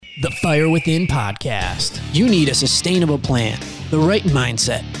The Fire Within podcast. You need a sustainable plan, the right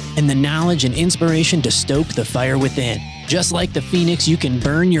mindset, and the knowledge and inspiration to stoke the fire within. Just like the phoenix, you can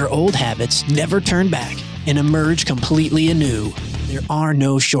burn your old habits, never turn back, and emerge completely anew. There are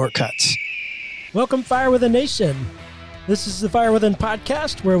no shortcuts. Welcome, Fire Within Nation. This is the Fire Within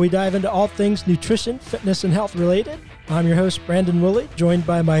podcast, where we dive into all things nutrition, fitness, and health related. I'm your host, Brandon Woolley, joined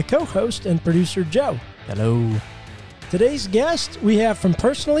by my co-host and producer, Joe. Hello. Today's guest we have from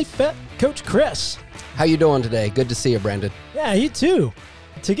Personally Fit, Coach Chris. How you doing today? Good to see you, Brandon. Yeah, you too.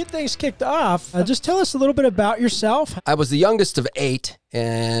 To get things kicked off, just tell us a little bit about yourself. I was the youngest of 8,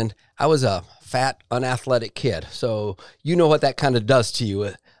 and I was a fat, unathletic kid. So you know what that kind of does to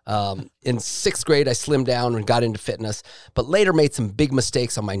you. In 6th grade, I slimmed down and got into fitness, but later made some big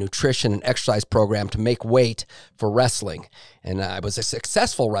mistakes on my nutrition and exercise program to make weight for wrestling. And I was a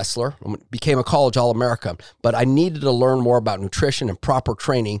successful wrestler, became a college All-American, but I needed to learn more about nutrition and proper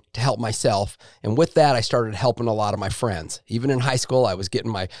training to help myself. And with that, I started helping a lot of my friends. Even in high school, I was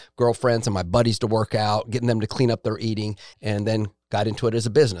getting my girlfriends and my buddies to work out, getting them to clean up their eating, and then got into it as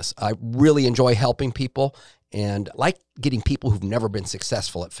a business. I really enjoy helping people and like getting people who've never been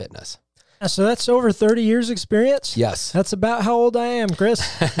successful at fitness. So that's over 30 years experience? Yes. That's about how old I am, Chris.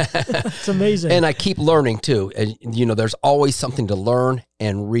 It's amazing. And I keep learning too. And you know, there's always something to learn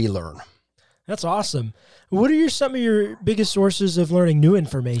and relearn. That's awesome. What are some of your biggest sources of learning new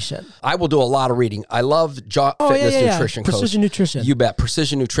information? I will do a lot of reading. I love Fitness Nutrition Coach. Precision Nutrition. You bet.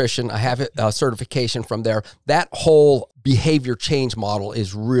 Precision Nutrition. I have a certification from there. That whole behavior change model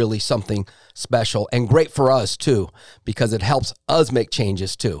is really something special and great for us too, because it helps us make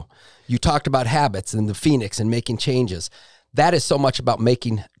changes too. You talked about habits and the Phoenix and making changes. That is so much about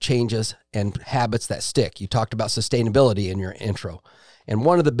making changes and habits that stick. You talked about sustainability in your intro. And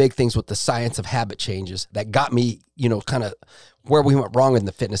one of the big things with the science of habit changes that got me, kind of where we went wrong in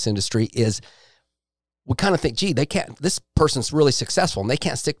the fitness industry is we kind of think, gee, this person's really successful and they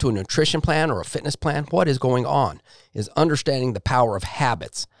can't stick to a nutrition plan or a fitness plan. What is going on is understanding the power of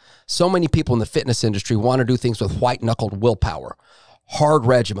habits. So many people in the fitness industry want to do things with white-knuckled willpower, hard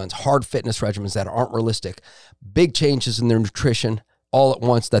regimens, hard fitness regimens that aren't realistic, big changes in their nutrition all at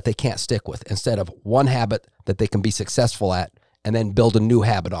once that they can't stick with, instead of one habit that they can be successful at and then build a new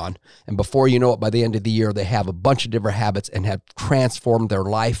habit on. And before you know it, by the end of the year, they have a bunch of different habits and have transformed their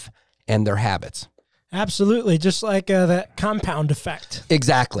life and their habits. Absolutely. Just like that compound effect.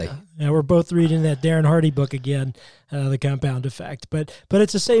 Exactly. We're both reading that Darren Hardy book again, The Compound Effect. But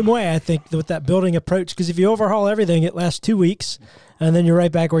it's the same way, I think, with that building approach, because if you overhaul everything, it lasts 2 weeks, and then you're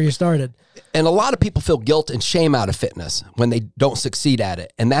right back where you started. And a lot of people feel guilt and shame out of fitness when they don't succeed at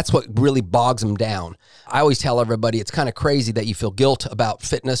it. And that's what really bogs them down. I always tell everybody it's kind of crazy that you feel guilt about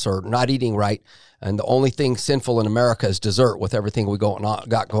fitness or not eating right. And the only thing sinful in America is dessert, with everything we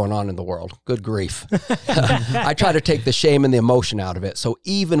got going on in the world. Good grief. I try to take the shame and the emotion out of it. So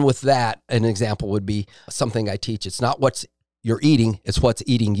even with that, an example would be something I teach. It's not what you're eating, it's what's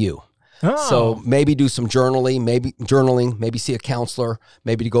eating you. Oh. So maybe do some journaling, maybe see a counselor,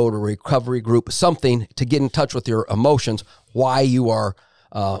 maybe to go to a recovery group, something to get in touch with your emotions, why you are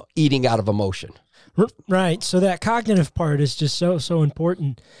eating out of emotion. Right. So that cognitive part is just so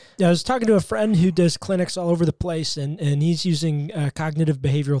important. I was talking to a friend who does clinics all over the place, and he's using cognitive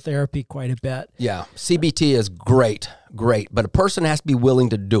behavioral therapy quite a bit. Yeah. CBT is great, but a person has to be willing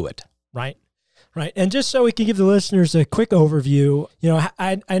to do it. Right. Right. And just so we can give the listeners a quick overview,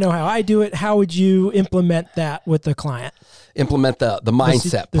 I know how I do it. How would you implement that with the client? Implement the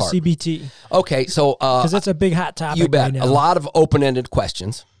mindset part. The CBT. Okay. So, because that's a big hot topic. You bet. Right now. A lot of open-ended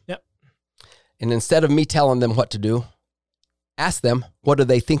questions. Yep. And instead of me telling them what to do, ask them, what do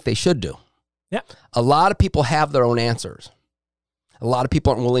they think they should do? Yep. A lot of people have their own answers. A lot of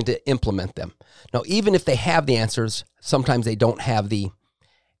people aren't willing to implement them. Now, even if they have the answers, sometimes they don't have the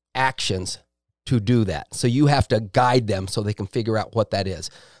actions to do that. So you have to guide them so they can figure out what that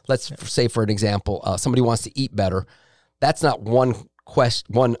is. Let's say, for an example, somebody wants to eat better. That's not one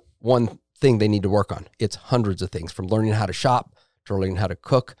thing they need to work on. It's hundreds of things, from learning how to shop, to learning how to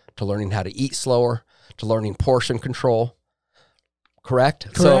cook, to learning how to eat slower, to learning portion control. Correct?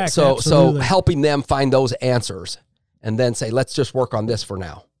 So helping them find those answers and then say, let's just work on this for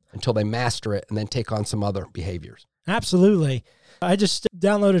now until they master it and then take on some other behaviors. Absolutely. I just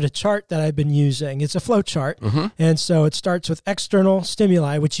downloaded a chart that I've been using. It's a flow chart. Mm-hmm. And so it starts with external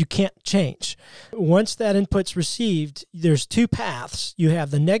stimuli, which you can't change. Once that input's received, there's 2 paths. You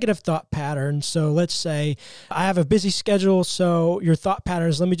have the negative thought pattern. So let's say I have a busy schedule, so your thought pattern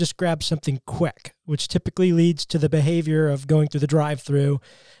is, let me just grab something quick, which typically leads to the behavior of going through the drive-through.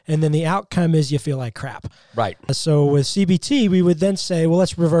 And then the outcome is you feel like crap. Right. So with CBT, we would then say, well,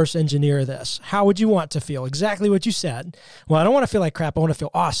 let's reverse engineer this. How would you want to feel? Exactly what you said. Well, I don't want to feel like crap. I want to feel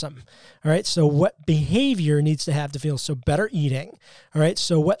awesome. All right. So what behavior needs to have to feel? So better eating. All right.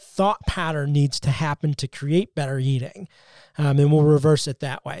 So what thought pattern needs to happen to create better eating? And we'll reverse it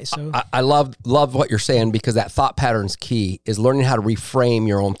that way. So I love what you're saying, because that thought pattern's key is learning how to reframe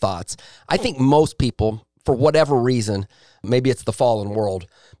your own thoughts. I think most people, for whatever reason, maybe it's the fallen world,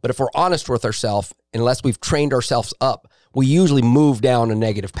 but if we're honest with ourselves, unless we've trained ourselves up, we usually move down a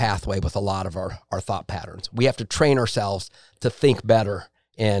negative pathway with a lot of our thought patterns. We have to train ourselves to think better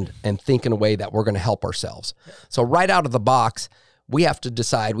and think in a way that we're going to help ourselves. So right out of the box, we have to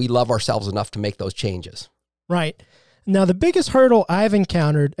decide we love ourselves enough to make those changes. Right. Now, the biggest hurdle I've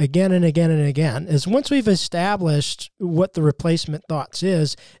encountered again and again and again is once we've established what the replacement thoughts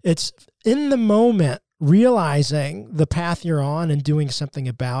is, it's in the moment realizing the path you're on and doing something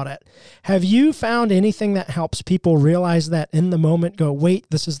about it. Have you found anything that helps people realize that in the moment, go, wait,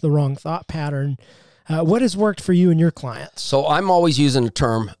 this is the wrong thought pattern? What has worked for you and your clients? So I'm always using the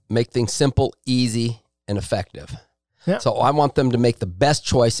term, make things simple, easy, and effective. Yeah. So I want them to make the best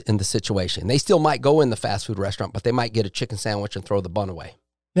choice in the situation. They still might go in the fast food restaurant, but they might get a chicken sandwich and throw the bun away.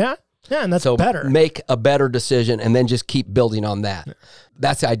 Yeah. Yeah, and that's so better. Make a better decision and then just keep building on that. Yeah.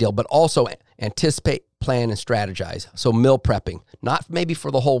 That's the ideal, but also anticipate, plan, and strategize. So meal prepping, not maybe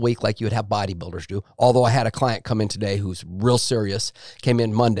for the whole week like you would have bodybuilders do. Although I had a client come in today who's real serious, came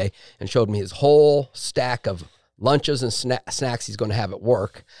in Monday and showed me his whole stack of lunches and snacks he's going to have at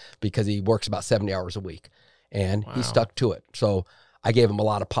work because he works about 70 hours a week. And he stuck to it. So I gave him a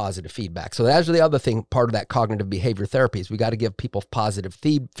lot of positive feedback. So that's the other thing, part of that cognitive behavior therapy is we got to give people positive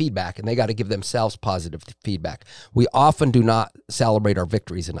feedback, and they got to give themselves positive feedback. We often do not celebrate our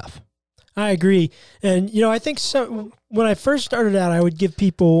victories enough. I agree. And, I think so. When I first started out, I would give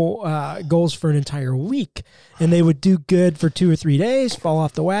people goals for an entire week, and they would do good for 2 or 3 days, fall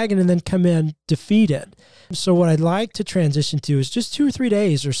off the wagon, and then come in defeated. So what I'd like to transition to is just 2 or 3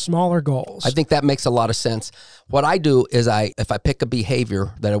 days or smaller goals. I think that makes a lot of sense. What I do is if I pick a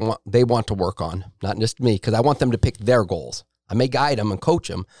behavior that they want to work on, not just me, because I want them to pick their goals. I may guide them and coach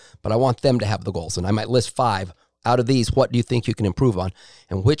them, but I want them to have the goals. And I might list 5. Out of these, what do you think you can improve on?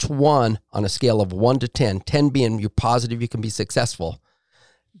 And which one on a scale of 1 to 10, 10 being you're positive you can be successful,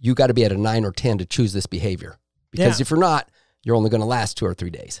 you got to be at a 9 or 10 to choose this behavior. Because if you're not, you're only going to last 2 or 3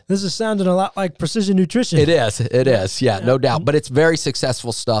 days. This is sounding a lot like precision nutrition. It is. Yeah, no doubt. But it's very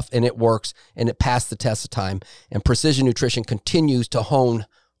successful stuff, and it works, and it passed the test of time. And precision nutrition continues to hone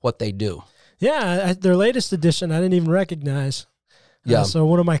what they do. Yeah, their latest edition I didn't even recognize. Yeah. So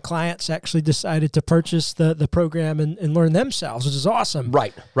one of my clients actually decided to purchase the program and learn themselves, which is awesome.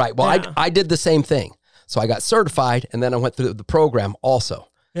 Right. Well, I did the same thing. So I got certified, and then I went through the program also.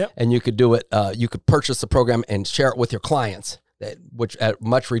 Yep. And you could do it. You could purchase the program and share it with your clients, which at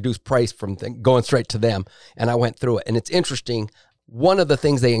much reduced price from going straight to them. And I went through it. And it's interesting. One of the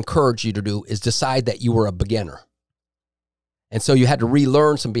things they encourage you to do is decide that you were a beginner. And so you had to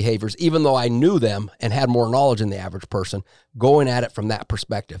relearn some behaviors, even though I knew them and had more knowledge than the average person, going at it from that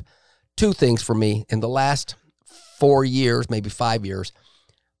perspective. 2 things for me. In the last 4 years, maybe 5 years,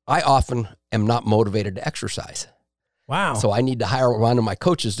 I often am not motivated to exercise. Wow. So I need to hire one of my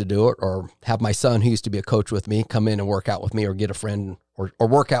coaches to do it, or have my son, who used to be a coach with me, come in and work out with me, or get a friend or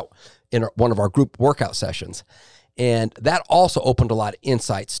work out in one of our group workout sessions. And that also opened a lot of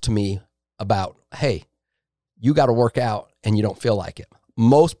insights to me about, hey, you got to work out and you don't feel like it.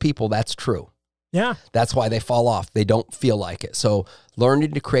 Most people, that's true. Yeah. That's why they fall off. They don't feel like it. So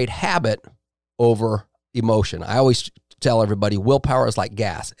learning to create habit over emotion. I always tell everybody, willpower is like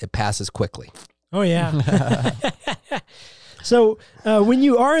gas. It passes quickly. Oh, yeah. So when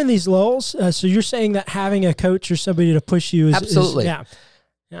you are in these lulls, so you're saying that having a coach or somebody to push you is... Absolutely. Yeah.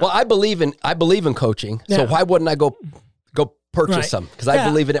 Well, I believe in coaching. So why wouldn't I go purchase some? Because I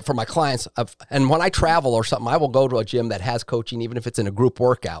believe in it for my clients. And when I travel or something, I will go to a gym that has coaching, even if it's in a group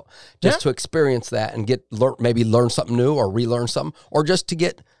workout, just to experience that and maybe learn something new or relearn something, or just to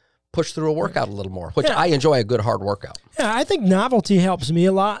get pushed through a workout a little more, which I enjoy a good hard workout. Yeah, I think novelty helps me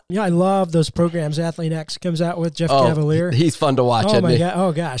a lot. I love those programs Athlete X comes out with, Jeff Cavalier. He's fun to watch. Oh my God!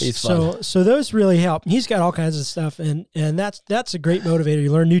 Oh gosh! He's fun. So those really help. He's got all kinds of stuff, and that's a great motivator.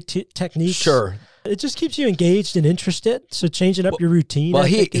 You learn new techniques. Sure. It just keeps you engaged and interested. So changing up your routine. Well,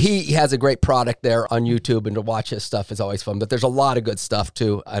 he has a great product there on YouTube, and to watch his stuff is always fun. But there's a lot of good stuff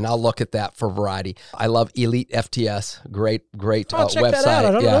too, and I'll look at that for variety. I love Elite FTS. Great I'll check website. that out.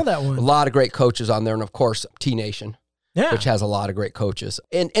 I don't know that one. A lot of great coaches on there, and of course T Nation. which has a lot of great coaches.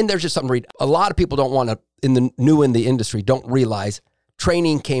 And there's just something to read. A lot of people don't want to, in the industry, don't realize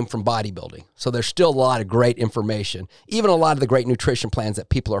training came from bodybuilding. So there's still a lot of great information. Even a lot of the great nutrition plans that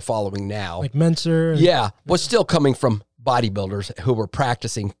people are following now. Like Menser. Was still coming from bodybuilders who were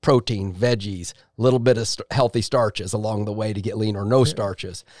practicing protein, veggies, a little bit of healthy starches along the way to get lean, or no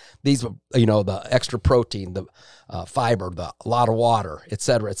starches. These, the extra protein, the fiber, a lot of water, et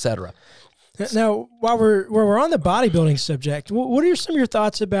cetera, et cetera. Now, while we're on the bodybuilding subject, what are some of your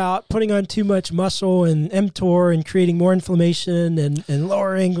thoughts about putting on too much muscle and mTOR and creating more inflammation and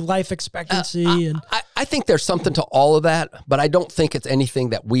lowering life expectancy? I think there's something to all of that, but I don't think it's anything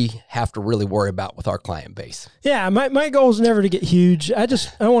that we have to really worry about with our client base. Yeah, my goal is never to get huge. I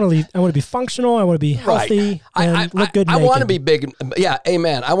want to be functional. I want to be healthy and look good. I want to be big. Yeah,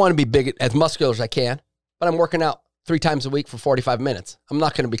 amen. I want to be big, as muscular as I can, but I'm working out 3 times a week for 45 minutes. I'm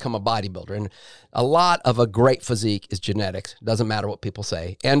not going to become a bodybuilder. And a lot of a great physique is genetics. Doesn't matter what people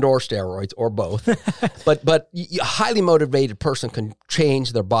say, and or steroids, or both. but a highly motivated person can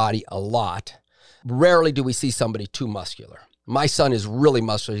change their body a lot. Rarely do we see somebody too muscular. My son is really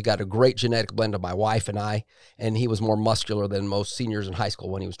muscular. He got a great genetic blend of my wife and I, and he was more muscular than most seniors in high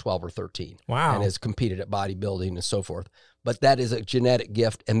school when he was 12 or 13. Wow. And has competed at bodybuilding and so forth. But that is a genetic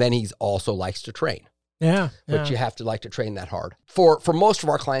gift. And then he also likes to train. Yeah. But you have to like to train that hard. For most of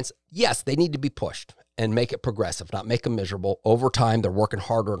our clients, yes, they need to be pushed and make it progressive, not make them miserable. Over time, they're working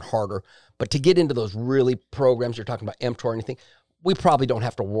harder and harder. But to get into those really programs, you're talking about mTOR or anything, we probably don't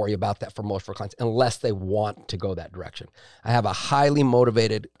have to worry about that for most of our clients unless they want to go that direction. I have a highly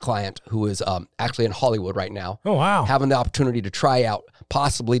motivated client who is actually in Hollywood right now. Oh, wow. Having the opportunity to try out,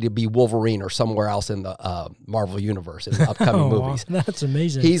 possibly to be Wolverine or somewhere else in the Marvel universe in the upcoming movies. That's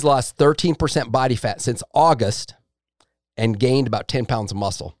amazing. He's lost 13% body fat since August and gained about 10 pounds of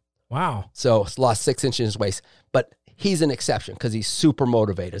muscle. Wow. So he's lost 6 inches in his waist. But he's an exception because he's super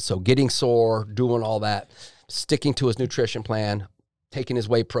motivated. So getting sore, doing all that, sticking to his nutrition plan, taking his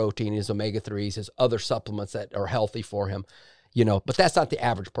whey protein, his omega-3s, his other supplements that are healthy for him, but that's not the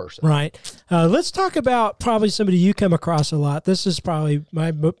average person. Right. Let's talk about probably somebody you come across a lot. This is probably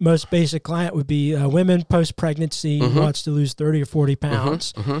my most basic client would be women post-pregnancy wants to lose 30 or 40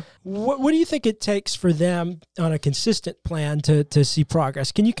 pounds. What do you think it takes for them on a consistent plan to see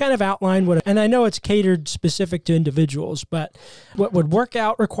progress? Can you kind of outline and I know it's catered specific to individuals, but what would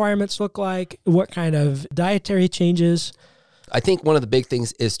workout requirements look like? What kind of dietary changes? I think one of the big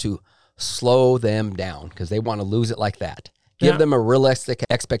things is to slow them down because they want to lose it like that. Give them a realistic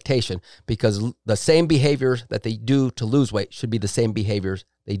expectation because the same behaviors that they do to lose weight should be the same behaviors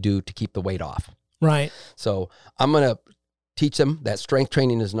they do to keep the weight off. Right. So I'm going to teach them that strength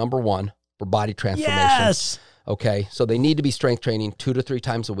training is number one for body transformation. Yes. Okay. So they need to be strength training 2 to 3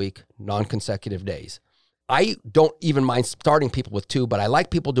 times a week, non-consecutive days. I don't even mind starting people with 2, but I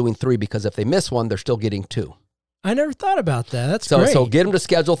like people doing 3 because if they miss one, they're still getting 2. I never thought about that. That's great. So get them to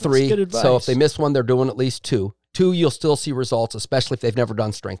schedule 3. That's good advice. So if they miss one, they're doing at least 2. 2, you'll still see results, especially if they've never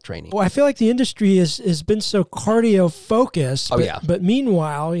done strength training. Well, I feel like the industry has been so cardio focused. But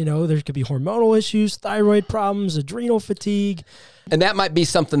meanwhile, there could be hormonal issues, thyroid problems, adrenal fatigue. And that might be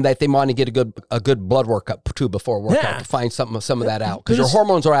something that they want to get a good blood workup too before a workout to find some of that out. Because your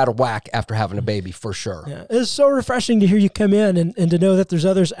hormones are out of whack after having a baby, for sure. Yeah. It's so refreshing to hear you come in and to know that there's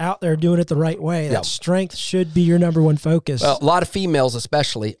others out there doing it the right way. That strength should be your number one focus. Well, a lot of females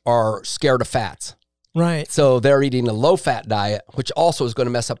especially are scared of fats. Right. So they're eating a low-fat diet, which also is going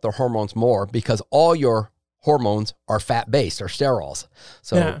to mess up their hormones more because all your hormones are fat-based or sterols.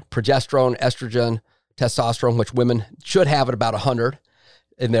 So progesterone, estrogen, testosterone, which women should have at about 100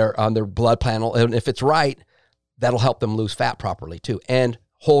 on their blood panel. And if it's right, that'll help them lose fat properly too and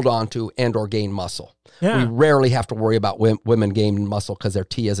hold on to and or gain muscle. Yeah. We rarely have to worry about women gaining muscle because their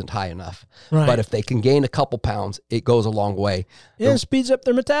T isn't high enough. Right. But if they can gain a couple pounds, it goes a long way. Yeah, it speeds up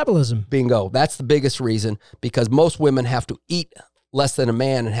their metabolism. Bingo. That's the biggest reason because most women have to eat less than a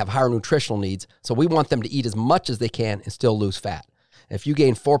man and have higher nutritional needs. So we want them to eat as much as they can and still lose fat. If you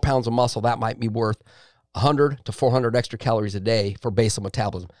gain 4 pounds of muscle, that might be worth 100 to 400 extra calories a day for basal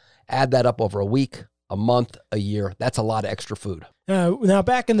metabolism. Add that up over a week, a month, a year. That's a lot of extra food. Now,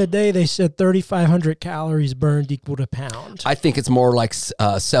 back in the day, they said 3,500 calories burned equaled a pound. I think it's more like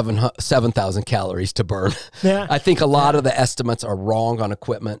 7,000 calories to burn. Yeah. I think a lot of the estimates are wrong on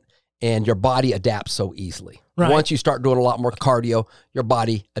equipment, and your body adapts so easily. Right. Once you start doing a lot more cardio, your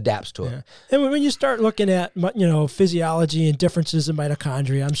body adapts to it. Yeah. And when you start looking at physiology and differences in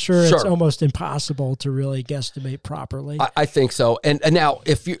mitochondria, I'm sure it's almost impossible to really guesstimate properly. I think so. And now,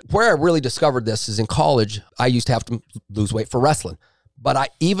 where I really discovered this is in college. I used to have to lose weight for wrestling, but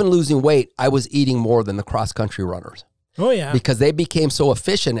even losing weight, I was eating more than the cross country runners. Oh, yeah. Because they became so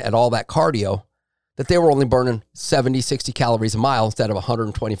efficient at all that cardio that they were only burning 70, 60 calories a mile instead of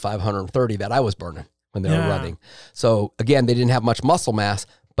 125, 130 that I was burning when they were running. So again, they didn't have much muscle mass,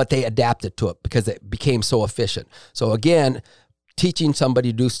 but they adapted to it because it became so efficient. So again, teaching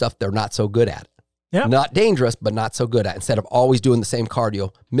somebody to do stuff they're not so good at. Yep. Not dangerous, but not so good at. Instead of always doing the same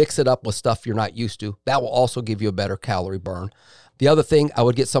cardio, mix it up with stuff you're not used to. That will also give you a better calorie burn. The other thing, I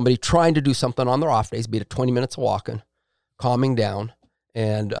would get somebody trying to do something on their off days, be it 20 minutes of walking, calming down,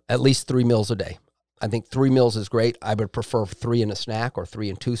 and at least 3 meals a day. I think 3 meals is great. I would prefer 3 and a snack or 3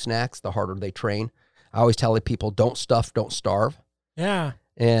 and 2 snacks, the harder they train. I always tell people, don't stuff, don't starve. Yeah.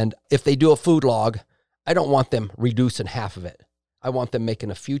 And if they do a food log, I don't want them reducing half of it. I want them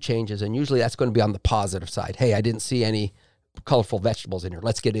making a few changes, and usually that's going to be on the positive side. Hey, I didn't see any colorful vegetables in here.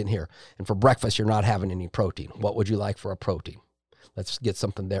 Let's get in here. And for breakfast, you're not having any protein. What would you like for a protein? Let's get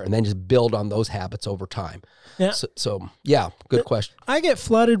something there, and then just build on those habits over time. Yeah. So yeah, good question. I get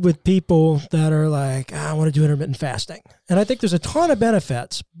flooded with people that are like, I want to do intermittent fasting. And I think there's a ton of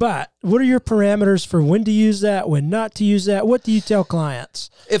benefits, but what are your parameters for when to use that, when not to use that? What do you tell clients?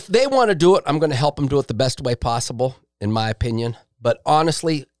 If they want to do it, I'm going to help them do it the best way possible, in my opinion. But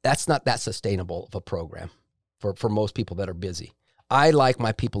honestly, that's not that sustainable of a program for most people that are busy. I like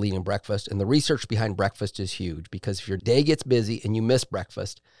my people eating breakfast, and the research behind breakfast is huge because if your day gets busy and you miss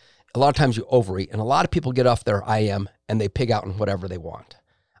breakfast, a lot of times you overeat, and a lot of people get off their IM and they pig out on whatever they want.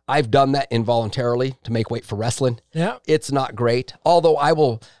 I've done that involuntarily to make weight for wrestling. Yeah. It's not great. Although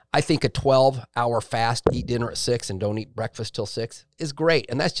I think a 12-hour fast, eat dinner at 6 and don't eat breakfast till 6 is great.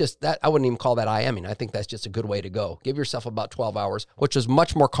 And that's just that. I wouldn't even call that IMing. I think that's just a good way to go. Give yourself about 12 hours, which is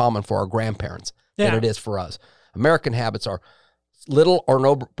much more common for our grandparents than it is for us. American habits are little or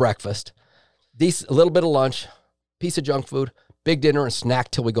no breakfast, a little bit of lunch, piece of junk food, big dinner, and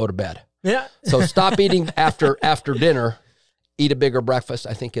snack till we go to bed. Yeah. So stop eating after dinner. Eat a bigger breakfast,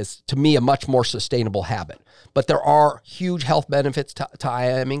 I think, is, to me, a much more sustainable habit. But there are huge health benefits to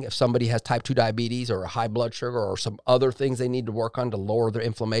IMing. If somebody has type 2 diabetes or a high blood sugar or some other things they need to work on to lower their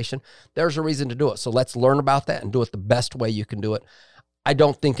inflammation, there's a reason to do it. So let's learn about that and do it the best way you can do it. I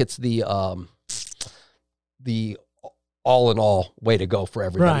don't think it's the all-in-all way to go for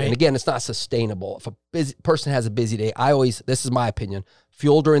everybody. Right. And again, it's not sustainable. If a busy person has a busy day, this is my opinion,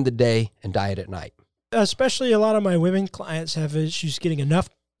 fuel during the day and diet at night. Especially a lot of my women clients have issues getting enough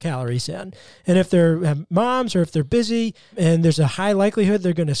calories in. And if they're moms or if they're busy and there's a high likelihood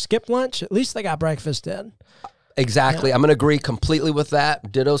they're going to skip lunch, at least they got breakfast in. Exactly. Yeah. I'm going to agree completely with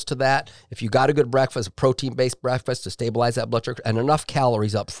that. Dittos to that. If you got a good breakfast, a protein-based breakfast to stabilize that blood sugar and enough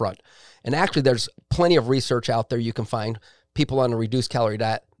calories up front. And actually, there's plenty of research out there you can find. People on a reduced calorie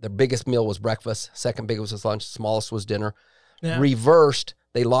diet, their biggest meal was breakfast, second biggest was lunch, smallest was dinner. Yeah. Reversed,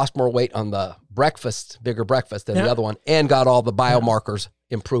 they lost more weight on the bigger breakfast than the other one, and got all the biomarkers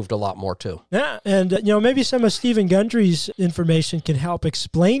improved a lot more too. Yeah, and maybe some of Stephen Gundry's information can help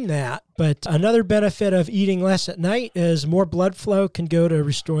explain that. But another benefit of eating less at night is more blood flow can go to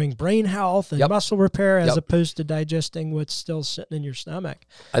restoring brain health and muscle repair as opposed to digesting what's still sitting in your stomach.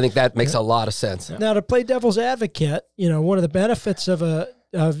 I think that makes a lot of sense. Now, to play devil's advocate, one of the benefits of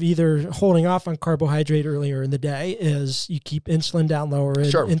either holding off on carbohydrate earlier in the day is you keep insulin down lower.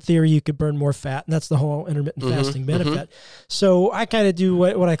 And in theory, you could burn more fat, and that's the whole intermittent fasting benefit. So I kind of do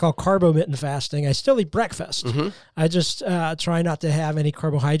what I call carbomittent fasting. I still eat breakfast. I just try not to have any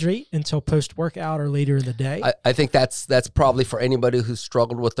carbohydrate until post-workout or later in the day. I think that's probably for anybody who's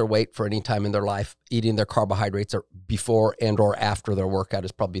struggled with their weight for any time in their life, eating their carbohydrates before and or after their workout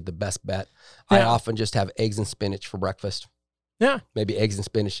is probably the best bet. Yeah. I often just have eggs and spinach for breakfast. Yeah. Maybe eggs and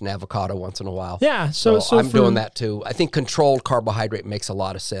spinach and avocado once in a while. Yeah. So I'm doing that too. I think controlled carbohydrate makes a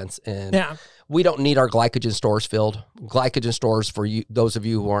lot of sense. And we don't need our glycogen stores filled. Glycogen stores, for you, those of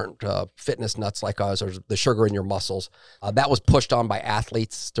you who aren't fitness nuts like us, are the sugar in your muscles. That was pushed on by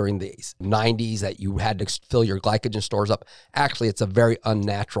athletes during the 90s, that you had to fill your glycogen stores up. Actually, it's a very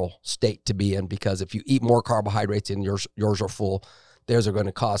unnatural state to be in, because if you eat more carbohydrates and yours are full, theirs are going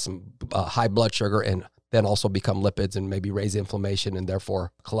to cause some high blood sugar and then also become lipids and maybe raise inflammation and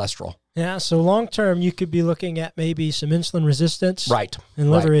therefore cholesterol. Yeah, so long term, you could be looking at maybe some insulin resistance, and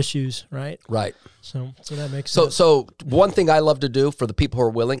liver issues, right? Right. So that makes sense. So one thing I love to do for the people who are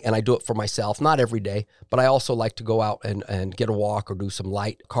willing, and I do it for myself, not every day, but I also like to go out and get a walk or do some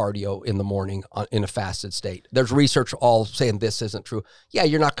light cardio in the morning in a fasted state. There's research all saying this isn't true. Yeah,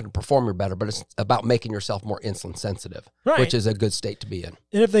 you're not going to perform better, but it's about making yourself more insulin sensitive, which is a good state to be in.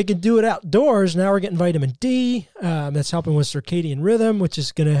 And if they can do it outdoors, now we're getting vitamin D. That's helping with circadian rhythm, which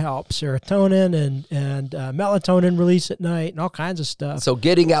is going to help. serotonin and melatonin release at night and all kinds of stuff. So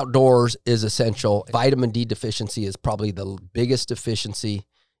getting outdoors is essential. Vitamin D deficiency is probably the biggest deficiency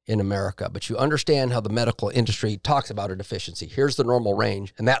in America, but you understand how the medical industry talks about a deficiency. Here's the normal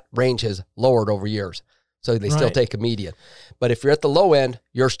range, and that range has lowered over years. So they still take a median. But if you're at the low end,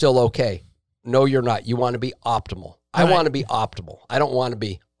 you're still okay. No, you're not. You want to be optimal. I want to be optimal. I don't want to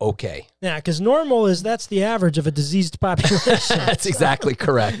be okay. Yeah, because normal that's the average of a diseased population. That's exactly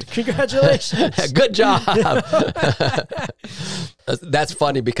correct. Congratulations. Good job. That's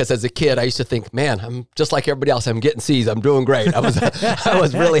funny because as a kid, I used to think, man, I'm just like everybody else. I'm getting C's. I'm doing great. I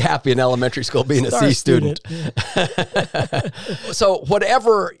was really happy in elementary school being a C student. So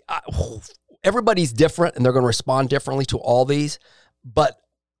whatever, everybody's different and they're going to respond differently to all these, but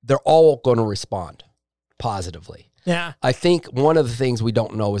they're all going to respond positively. Yeah. I think one of the things we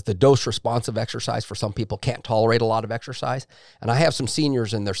don't know is the dose response of exercise. For some people can't tolerate a lot of exercise. And I have some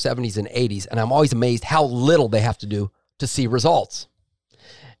seniors in their 70s and 80s, and I'm always amazed how little they have to do to see results.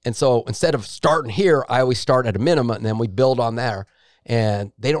 And so instead of starting here, I always start at a minimum and then we build on there.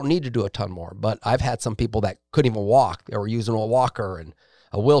 And they don't need to do a ton more. But I've had some people that couldn't even walk. They were using a walker and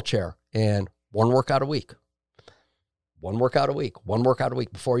a wheelchair, and one workout a week. One workout a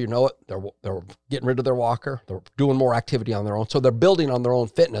week. Before you know it, they're getting rid of their walker. They're doing more activity on their own. So they're building on their own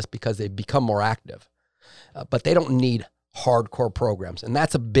fitness because they've become more active. But they don't need hardcore programs. And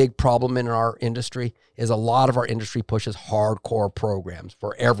that's a big problem in our industry, is a lot of our industry pushes hardcore programs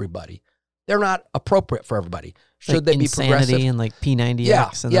for everybody. They're not appropriate for everybody. Should like they be Insanity progressive? and like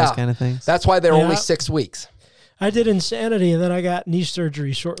P90X and those kind of things? That's why they're only 6 weeks. I did Insanity, and then I got knee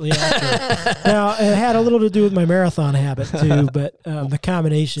surgery shortly after. Now, it had a little to do with my marathon habit, too, but the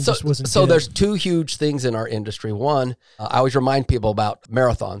combination just wasn't So good. there's two huge things in our industry. One, I always remind people about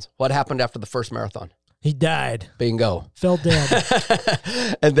marathons. What happened after the first marathon? He died. Bingo. Fell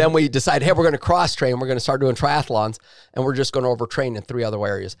dead. And then we decide, hey, we're going to cross-train. We're going to start doing triathlons, and we're just going to overtrain in 3 other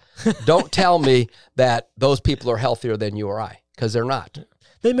areas. Don't tell me that those people are healthier than you or I, because they're not.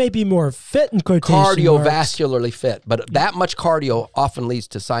 They may be more fit in quotation marks. Cardiovascularly fit, but that much cardio often leads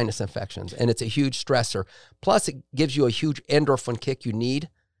to sinus infections, and it's a huge stressor. Plus, it gives you a huge endorphin kick you need,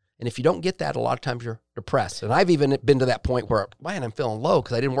 and if you don't get that, a lot of times you're depressed. And I've even been to that point where, man, I'm feeling low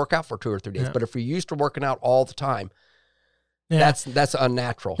because I didn't work out for 2 or 3 days. But if you're used to working out all the time, that's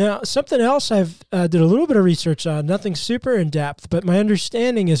unnatural. Now, something else I've did a little bit of research on, nothing super in depth, but my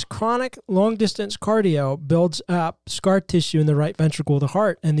understanding is chronic long-distance cardio builds up scar tissue in the right ventricle of the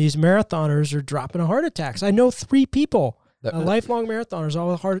heart, and these marathoners are dropping of heart attacks. I know 3 people, lifelong marathoners,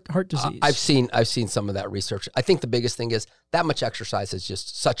 all with heart disease. I've seen some of that research. I think the biggest thing is that much exercise is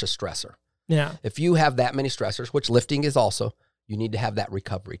just such a stressor. Yeah. If you have that many stressors, which lifting is also, you need to have that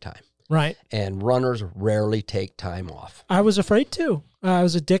recovery time. Right. And runners rarely take time off. I was afraid too. I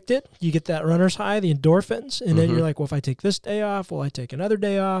was addicted. You get that runner's high, the endorphins, and then you're like, well, if I take this day off, will I take another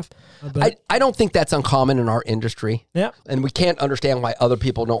day off? But I don't think that's uncommon in our industry. Yeah. And we can't understand why other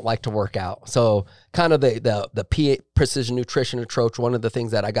people don't like to work out. So kind of the precision nutrition approach, one of the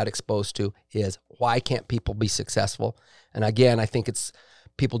things that I got exposed to is why can't people be successful? And again, I think it's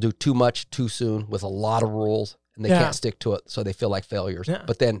people do too much too soon with a lot of rules. And they can't stick to it, so they feel like failures. Yeah.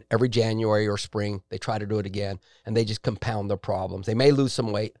 But then every January or spring, they try to do it again, and they just compound their problems. They may lose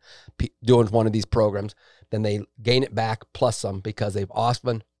some weight doing one of these programs, then they gain it back plus some because they've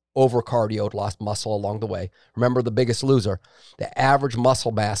often over-cardioed, lost muscle along the way. Remember the biggest loser, the average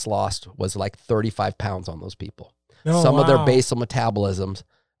muscle mass lost was like 35 pounds on those people. Some of their basal metabolisms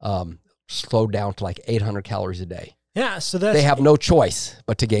slowed down to like 800 calories a day. Yeah, so they have no choice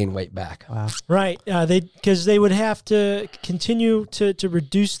but to gain weight back. Wow. Right. Because they would have to continue to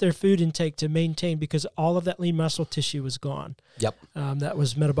reduce their food intake to maintain, because all of that lean muscle tissue was gone. Yep. That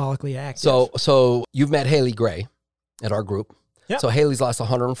was metabolically active. So you've met Haley Gray at our group. Yep. So Haley's lost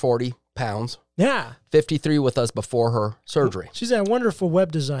 140 pounds. Yeah. 53 with us before her surgery. She's a wonderful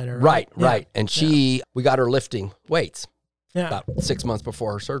web designer. Right. Yeah. And we got her lifting weights about 6 months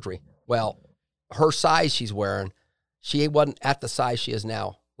before her surgery. Well, her size she's wearing, she wasn't at the size she is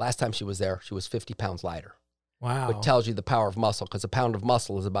now. Last time she was there, she was 50 pounds lighter. Wow. Which tells you the power of muscle, because a pound of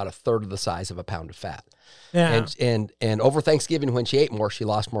muscle is about a third of the size of a pound of fat. Yeah. And over Thanksgiving, when she ate more, she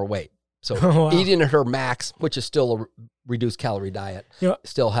lost more weight. So wow. Eating at her max, which is still a reduced calorie diet,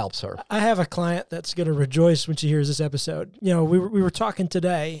 still helps her. I have a client that's going to rejoice when she hears this episode. We were talking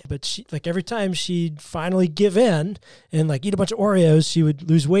today, but she, like, every time she'd finally give in and like eat a bunch of Oreos, she would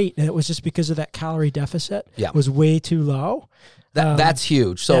lose weight, and it was just because of that calorie deficit. Yeah. Was way too low. That's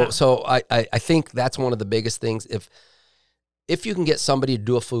huge. So I think that's one of the biggest things. If you can get somebody to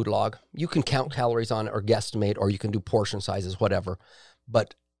do a food log, you can count calories on it or guesstimate, or you can do portion sizes, whatever.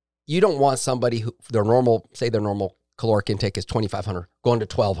 But you don't want somebody who their normal caloric intake is 2,500 going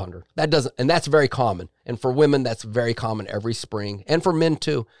to 1,200. And that's very common. And for women, that's very common every spring. And for men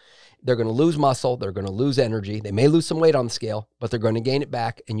too. They're going to lose muscle. They're going to lose energy. They may lose some weight on the scale, but they're going to gain it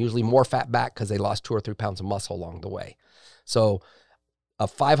back, and usually more fat back because they lost 2 or 3 pounds of muscle along the way. So a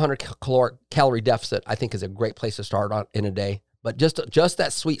 500 calorie deficit, I think, is a great place to start on in a day. But just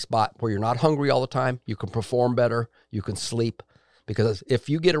that sweet spot where you're not hungry all the time, you can perform better, you can sleep. Because if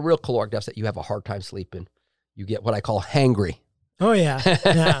you get a real caloric deficit, you have a hard time sleeping. You get what I call hangry. Oh, yeah.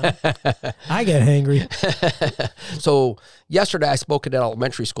 I get hangry. So yesterday I spoke at an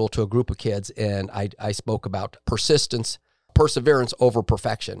elementary school to a group of kids, and I spoke about perseverance over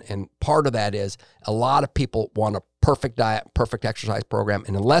perfection. And part of that is a lot of people want a perfect diet, perfect exercise program,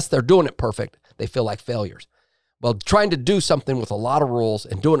 and unless they're doing it perfect, they feel like failures. Well, trying to do something with a lot of rules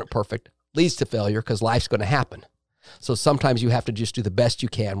and doing it perfect leads to failure because life's going to happen. So sometimes you have to just do the best you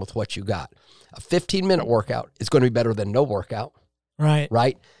can with what you got. A 15-minute workout is going to be better than no workout.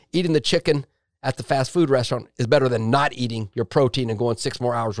 Right? Eating the chicken at the fast food restaurant is better than not eating your protein and going 6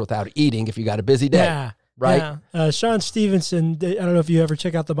 more hours without eating if you got a busy day. Yeah. Right? Yeah. Sean Stevenson, I don't know if you ever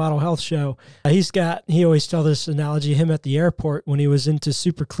check out the Model Health Show. He always tells this analogy, him at the airport when he was into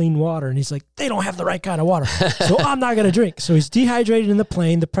super clean water. And he's like, they don't have the right kind of water, so I'm not going to drink. So he's dehydrated in the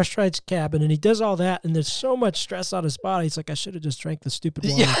plane, the pressurized cabin, and he does all that. And there's so much stress on his body. He's like, I should have just drank the stupid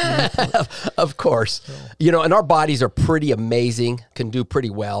water. Yeah, of course. So. And our bodies are pretty amazing, can do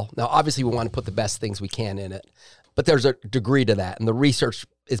pretty well. Now, obviously, we want to put the best things we can in it. But there's a degree to that, and the research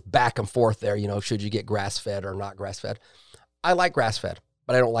is back and forth there. Should you get grass-fed or not grass-fed? I like grass-fed,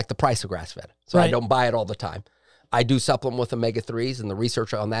 but I don't like the price of grass-fed, so I don't buy it all the time. I do supplement with omega-3s, and the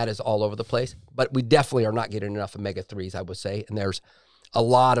research on that is all over the place. But we definitely are not getting enough omega-3s, I would say, and there's a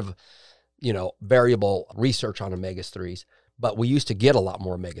lot of, variable research on omega-3s. But we used to get a lot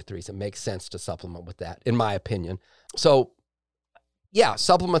more omega-3s. It makes sense to supplement with that, in my opinion. So, yeah,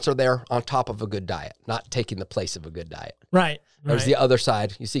 supplements are there on top of a good diet, not taking the place of a good diet. Right. There's the other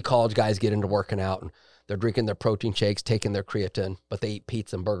side. You see college guys get into working out, and they're drinking their protein shakes, taking their creatine, but they eat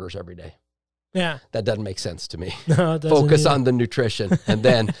pizza and burgers every day. Yeah. That doesn't make sense to me. No, it doesn't. Focus on the nutrition, and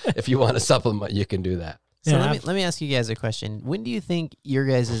then if you want to supplement, you can do that. So let me ask you guys a question. When do you think your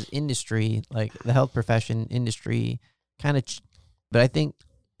guys' industry, like the health profession industry, but I think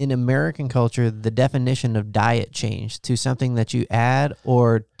in American culture, the definition of diet changed to something that you add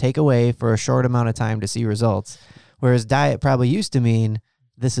or take away for a short amount of time to see results. Whereas diet probably used to mean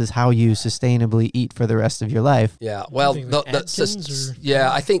this is how you sustainably eat for the rest of your life. Yeah. Well,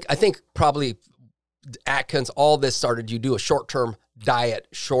 I think probably Atkins, all this started, you do a short-term diet,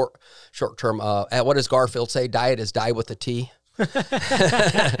 short-term, what does Garfield say? Diet is die with a T.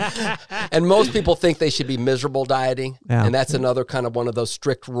 And most people think they should be miserable dieting, and that's another kind of one of those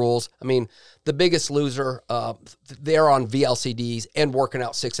strict rules. I mean, the Biggest Loser, they're on VLCDs and working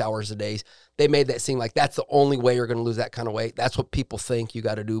out 6 hours a day. They made that seem like that's the only way you're going to lose that kind of weight. That's what people think. You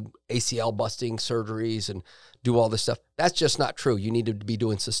got to do ACL busting surgeries and do all this stuff. That's just not true. You need to be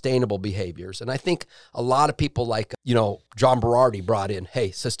doing sustainable behaviors. And I think a lot of people like, John Berardi brought in,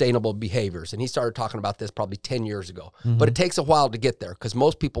 sustainable behaviors. And he started talking about this probably 10 years ago. Mm-hmm. But it takes a while to get there because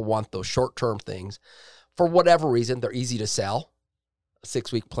most people want those short-term things. For whatever reason, they're easy to sell. A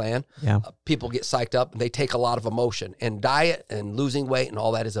 6-week plan. Yeah. People get psyched up and they take a lot of emotion, and diet and losing weight and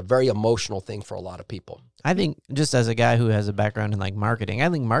all that is a very emotional thing for a lot of people. I think just as a guy who has a background in marketing, I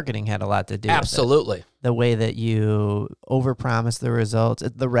think marketing had a lot to do Absolutely. with it. The way that you overpromise the results,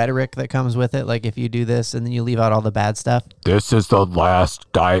 the rhetoric that comes with it. Like if you do this and then you leave out all the bad stuff. This is the last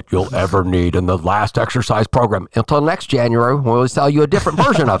diet you'll ever need and the last exercise program. Until next January, we'll sell you a different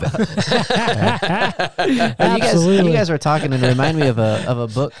version of it. You guys were talking and it reminded me of a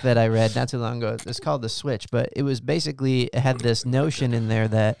book that I read not too long ago. It's called The Switch, but it was basically, it had this notion in there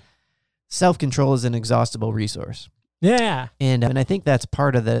that self-control is an inexhaustible resource. Yeah. And I think that's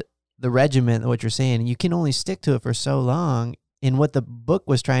part of the regimen, what you're saying. You can only stick to it for so long. And what the book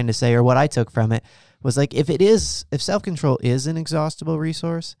was trying to say, or what I took from it, was like, if self-control is an inexhaustible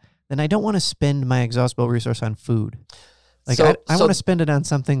resource, then I don't want to spend my exhaustible resource on food. Like I want to spend it on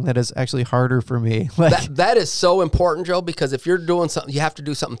something that is actually harder for me. That is so important, Joe, because if you're doing something, you have to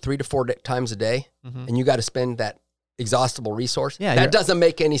do something 3 to 4 times a day, and you got to spend that exhaustible resource. Yeah, that doesn't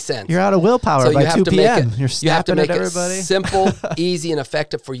make any sense. You're out of willpower by 2 p.m. You're snapping at everybody. It simple, easy, and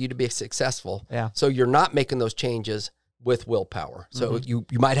effective for you to be successful. Yeah. So you're not making those changes with willpower. So you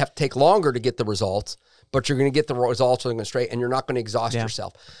might have to take longer to get the results, but you're going to get the results going straight, and you're not going to exhaust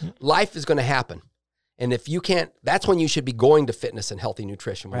yourself. Life is going to happen. And if you can't, that's when you should be going to fitness and healthy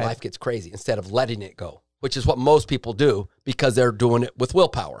nutrition when life gets crazy instead of letting it go. which is what most people do because they're doing it with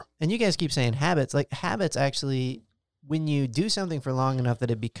willpower. And you guys keep saying habits. Like habits actually, when you do something for long enough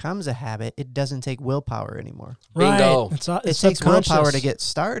that it becomes a habit, it doesn't take willpower anymore. Bingo. Right. It takes willpower to get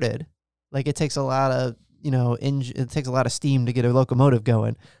started. Like it takes a lot of, it takes a lot of steam to get a locomotive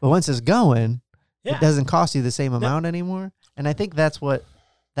going. But once it's going, Yeah. it doesn't cost you the same amount anymore. And I think that's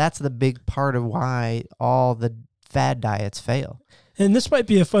the big part of why all the fad diets fail. And this might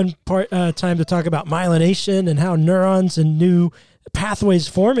be a fun time to talk about myelination and how neurons and new pathways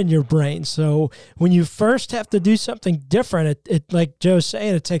form in your brain. So when you first have to do something different, it like Joe's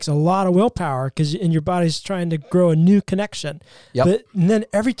saying, it takes a lot of willpower because your body's trying to grow a new connection. Yep. And then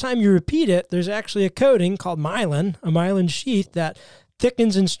every time you repeat it, there's actually a coating called myelin, a myelin sheath that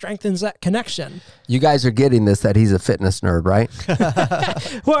thickens and strengthens that connection. You guys are getting this, that he's a fitness nerd, right?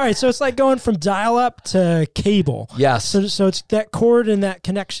 Well, all right, so it's like going from dial-up to cable. Yes. So it's that cord and that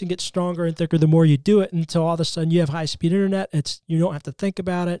connection gets stronger and thicker the more you do it, until all of a sudden you have high-speed internet. You don't have to think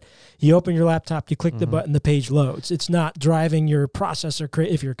about it. You open your laptop, you click the button, the page loads. It's not driving your processor.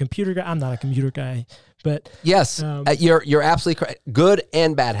 If you're a computer guy, I'm not a computer guy, but Yes, you're absolutely correct. Good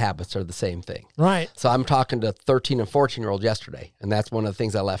and bad habits are the same thing. right. So I'm talking to 13 and 14-year-old yesterday, and that's one of the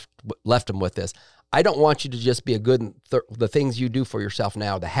things I left them with is, I don't want you to just be a good, the things you do for yourself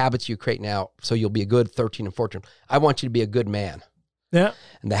now, the habits you create now, so you'll be a good 13 and 14. I want you to be a good man. Yeah.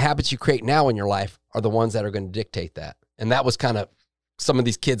 And the habits you create now in your life are the ones that are going to dictate that. And that was kind of some of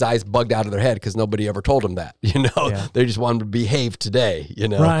these kids' eyes bugged out of their head because nobody ever told them that, Yeah. They just wanted to behave today,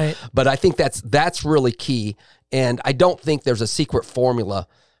 Right. But I think that's really key. And I don't think there's a secret formula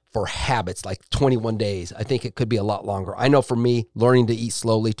for habits like 21 days. I think it could be a lot longer. I know for me, learning to eat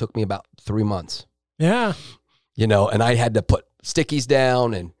slowly took me about 3 months, Yeah. and I had to put stickies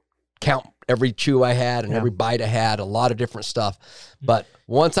down and count every chew I had and every bite I had, a lot of different stuff. But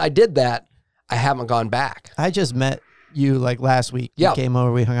once I did that, I haven't gone back. I just met you like last week. Yeah. You came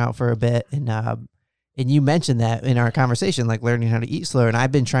over, we hung out for a bit, and you mentioned that in our conversation, like learning how to eat slower. And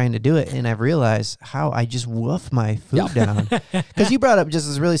I've been trying to do it, and I've realized how I just woof my food down. Because you brought up just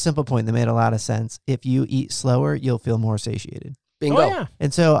this really simple point that made a lot of sense. If you eat slower, you'll feel more satiated. Bingo. Oh, yeah.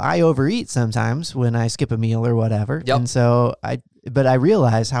 And so I overeat sometimes when I skip a meal or whatever. Yep. And so but I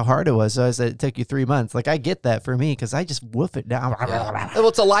realized how hard it was. So I said, it took you 3 months. Like I get that for me because I just woof it down. Yeah. Well,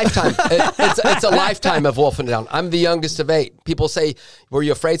 it's a lifetime. It's a lifetime of wolfing it down. I'm the youngest of 8. People say, "Were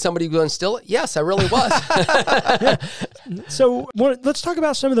you afraid somebody would instill it?" Yes, I really was. So let's talk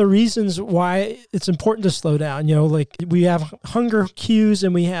about some of the reasons why it's important to slow down. Like we have hunger cues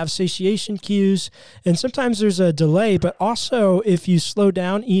and we have satiation cues, and sometimes there's a delay, but also if you slow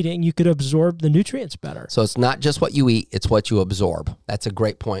down eating, you could absorb the nutrients better. So it's not just what you eat, it's what you absorb. That's a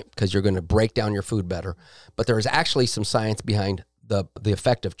great point because you're going to break down your food better. But there is actually some science behind the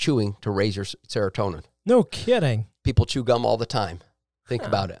effect of chewing to raise your serotonin. No kidding. People chew gum all the time. Think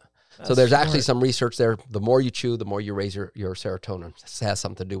about it. So That's there's actually smart. some research there. The more you chew, the more you raise your serotonin. This has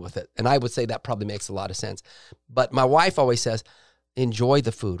something to do with it. And I would say that probably makes a lot of sense. But my wife always says, enjoy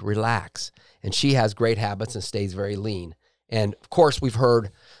the food, relax. And she has great habits and stays very lean. And of course, we've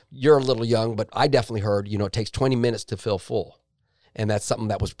heard, you're a little young, but I definitely heard, it takes 20 minutes to feel full. And that's something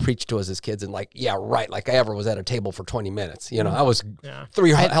that was preached to us as kids. And like, yeah, right. Like I ever was at a table for 20 minutes. I was 3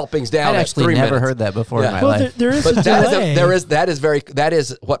 helpings down. I'd at actually 3 never minutes. heard that before in my Well, life. there is But a delay. that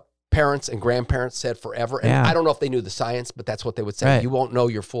is what parents and grandparents said forever. And Yeah. I don't know if they knew the science, but that's what they would say. Right. You won't know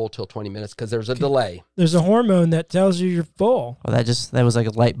you're full till 20 minutes because there's a delay. There's a hormone that tells you you're full. Well, that was like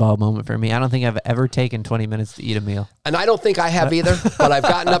a light bulb moment for me. I don't think I've ever taken 20 minutes to eat a meal. And I don't think I have either, but I've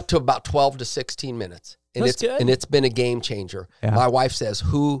gotten up to about 12 to 16 minutes. And That's good. it's been a game changer. Yeah. My wife says,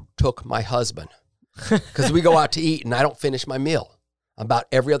 "Who took my husband?" Because we go out to eat and I don't finish my meal. About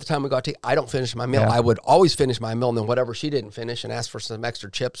every other time we go out to eat, I don't finish my meal. Yeah. I would always finish my meal and then whatever she didn't finish and ask for some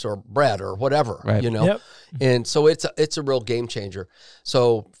extra chips or bread or whatever, Right. Yep. And so it's a real game changer.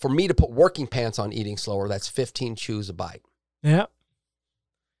 So for me to put working pants on eating slower, that's 15 chews a bite. Yeah.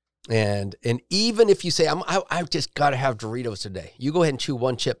 And even if you say, I just got to have Doritos today, you go ahead and chew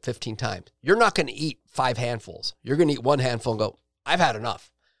one chip 15 times. You're not going to eat 5 handfuls. You're going to eat one handful and go, I've had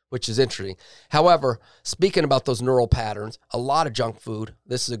enough, which is interesting. However, speaking about those neural patterns, a lot of junk food,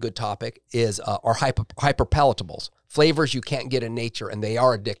 this is a good topic, are hyperpalatables, flavors you can't get in nature, and they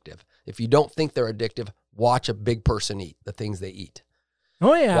are addictive. If you don't think they're addictive, watch a big person eat the things they eat.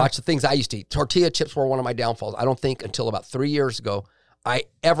 Oh, yeah. Watch the things I used to eat. Tortilla chips were one of my downfalls. I don't think until about 3 years ago, I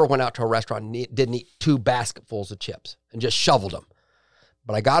ever went out to a restaurant and didn't eat 2 basketfuls of chips and just shoveled them.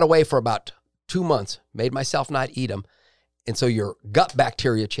 But I got away for about 2 months, made myself not eat them. And so your gut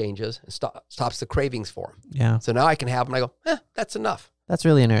bacteria changes and stops the cravings for them. Yeah. So now I can have them and I go, that's enough. That's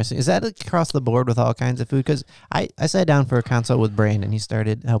really interesting. Is that across the board with all kinds of food? Because I sat down for a consult with Brandon. He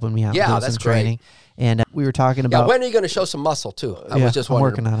started helping me out. Yeah, doing that's some training. And we were talking about. Yeah, when are you going to show some muscle too? I was just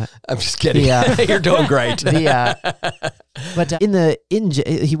wondering. I'm working on it. I'm just kidding. Yeah. You're doing great. But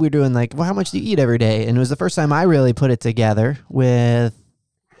we were doing like, well, how much do you eat every day? And it was the first time I really put it together with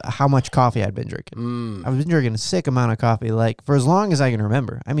how much coffee I'd been drinking. I've been drinking a sick amount of coffee, like for as long as I can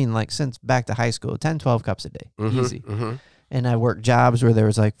remember. I mean, like since back to high school, 10, 12 cups a day, easy. And I worked jobs where there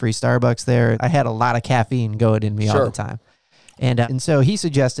was like free Starbucks there. I had a lot of caffeine going in me all the time. And so he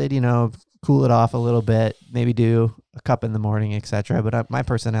suggested, cool it off a little bit, maybe do a cup in the morning, etc. But my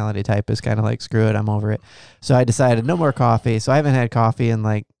personality type is kind of like, screw it, I'm over it. So I decided no more coffee. So I haven't had coffee in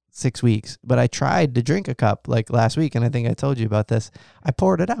like 6 weeks, but I tried to drink a cup like last week, and I think I told you about this. I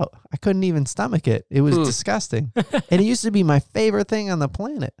poured it out. I couldn't even stomach it. It was disgusting. And it used to be my favorite thing on the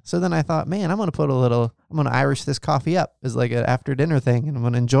planet. So then I thought, man, I'm going to Irish this coffee up as like an after dinner thing, and I'm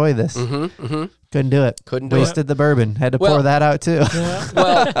going to enjoy this. Couldn't do it. Wasted the bourbon. Had to pour that out too.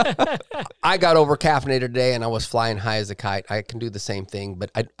 Well, I got over caffeinated today and I was flying high as a kite. I can do the same thing,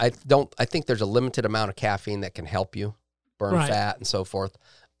 but I think there's a limited amount of caffeine that can help you burn fat and so forth.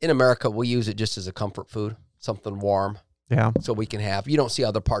 In America, we use it just as a comfort food, something warm. Yeah. So we can have, you don't see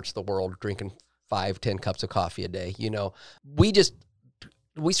other parts of the world drinking 5-10 cups of coffee a day.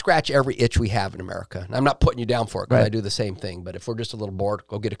 We scratch every itch we have in America. And I'm not putting you down for it because I do the same thing. But if we're just a little bored,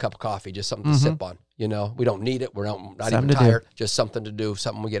 go get a cup of coffee, just something to sip on. We don't need it. We're not even tired. Just something to do,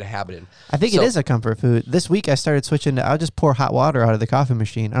 something we get a habit in. I think it is a comfort food. This week I started switching to, I'll just pour hot water out of the coffee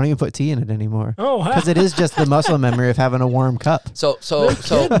machine. I don't even put tea in it anymore. Oh, because it is just the muscle memory of having a warm cup.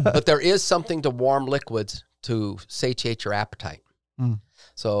 But there is something to warm liquids to satiate your appetite.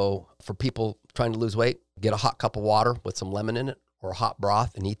 So for people trying to lose weight, get a hot cup of water with some lemon in it, or a hot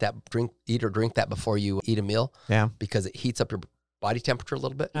broth, and eat or drink that before you eat a meal. Yeah. Because it heats up your body temperature a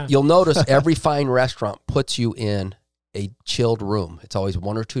little bit. You'll notice every fine restaurant puts you in a chilled room. It's always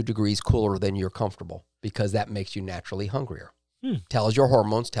 1 or 2 degrees cooler than you're comfortable because that makes you naturally hungrier. Tells your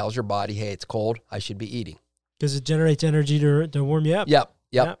hormones, tells your body, hey, it's cold, I should be eating. Because it generates energy to warm you up.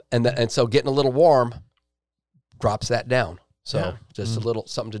 Yep. And so getting a little warm drops that down. So just a little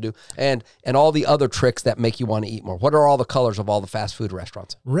something to do. And all the other tricks that make you want to eat more. What are all the colors of all the fast food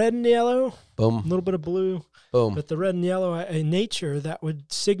restaurants? Red and yellow. Boom. A little bit of blue. Boom. But the red and yellow in nature, that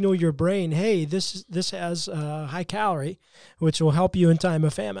would signal your brain, hey, this has high calorie, which will help you in time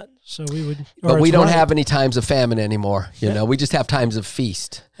of famine. So we would. But we don't have any times of famine anymore. We just have times of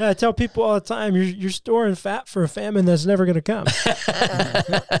feast. Yeah, I tell people all the time, you're storing fat for a famine that's never going to come.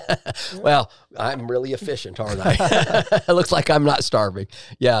 Well, I'm really efficient, aren't I? It looks like I'm not starving.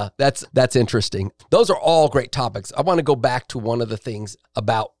 Yeah, that's interesting. Those are all great topics. I want to go back to one of the things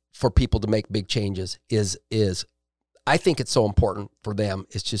about for people to make big changes is I think it's so important for them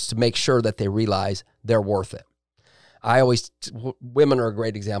is just to make sure that they realize they're worth it. Women are a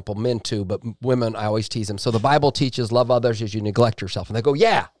great example, men too, but women, I always tease them. So the Bible teaches love others as you neglect yourself. And they go,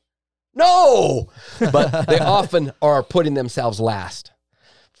 yeah, no, but they often are putting themselves last.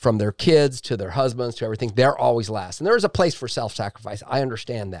 From their kids to their husbands to everything, they're always last. And there is a place for self-sacrifice. I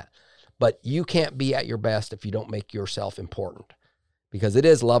understand that. But you can't be at your best if you don't make yourself important. Because it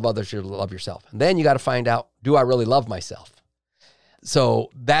is love others, you love yourself. And then you got to find out, do I really love myself? So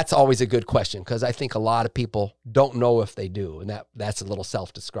that's always a good question because I think a lot of people don't know if they do. And that's a little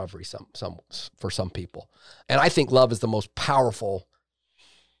self-discovery for some people. And I think love is the most powerful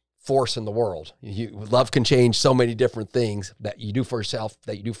force in the world. Love can change so many different things that you do for yourself,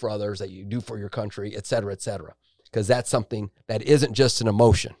 that you do for others, that you do for your country, et cetera, et cetera. Because that's something that isn't just an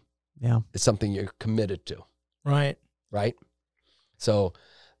emotion. Yeah. It's something you're committed to. Right. Right? So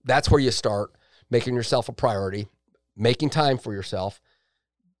that's where you start, making yourself a priority, making time for yourself.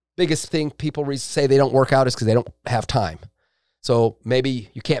 Biggest thing people say they don't work out is because they don't have time. So maybe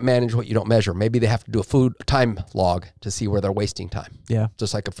you can't manage what you don't measure. Maybe they have to do a time log to see where they're wasting time. Yeah.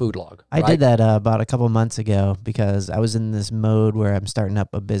 Just like a food log. I did that about a couple months ago because I was in this mode where I'm starting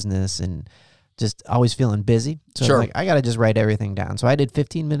up a business and just always feeling busy. So I'm like, I got to just write everything down. So I did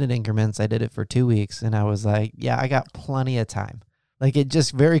 15-minute increments. I did it for 2 weeks and I was like, yeah, I got plenty of time. Like it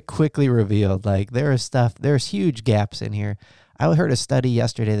just very quickly revealed, like there's huge gaps in here. I heard a study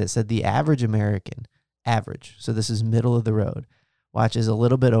yesterday that said the average American, so this is middle of the road, watches a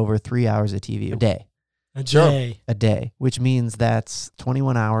little bit over 3 hours of TV a day. A day, which means that's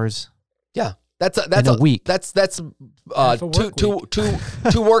 21 hours. Yeah. That's a week. That's two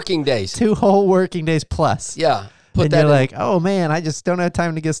working days. 2 whole working days plus. Yeah. And you're like, oh man, I just don't have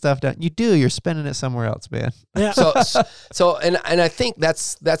time to get stuff done. You do. You're spending it somewhere else, man. Yeah. So, and I think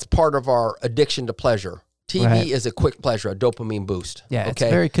that's part of our addiction to pleasure TV Right. is a quick pleasure, a dopamine boost. Yeah, okay? it's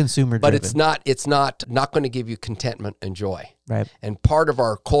very consumer But driven. it's not going to give you contentment and joy. Right. And part of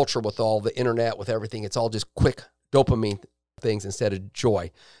our culture with all the internet, with everything, it's all just quick dopamine things instead of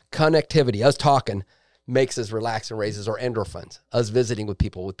joy. Connectivity, us talking, makes us relax and raises our endorphins. Us visiting with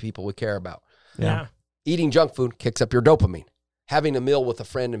people we care about. Yeah. Eating junk food kicks up your dopamine. Having a meal with a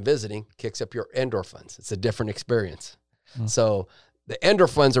friend and visiting kicks up your endorphins. It's a different experience. So the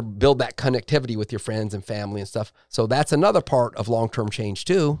endorphins build that connectivity with your friends and family and stuff. So that's another part of long-term change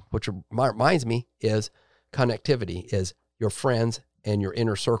too, which reminds me is connectivity, is your friends and your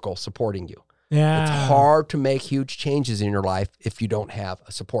inner circle supporting you. Yeah. It's hard to make huge changes in your life if you don't have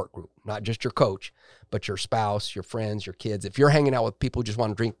a support group, not just your coach, but your spouse, your friends, your kids. If you're hanging out with people who just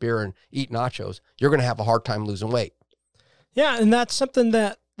want to drink beer and eat nachos, you're going to have a hard time losing weight. Yeah, and that's something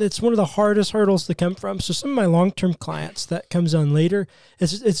that's one of the hardest hurdles to come from. So some of my long-term clients that comes on later,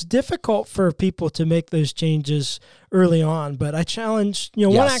 it's difficult for people to make those changes early on. But I challenge,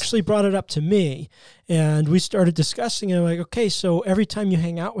 one Yes. actually brought it up to me, and we started discussing it. I'm like, okay, so every time you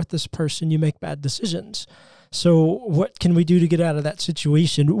hang out with this person, you make bad decisions. So what can we do to get out of that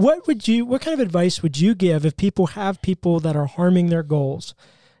situation? What kind of advice would you give if people have people that are harming their goals,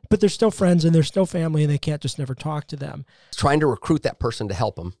 but they're still friends and they're still family and they can't just never talk to them? Trying to recruit that person to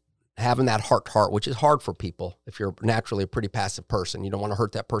help them, having that heart-to-heart, which is hard for people if you're naturally a pretty passive person. You don't want to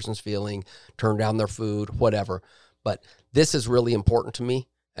hurt that person's feeling, turn down their food, whatever. But this is really important to me,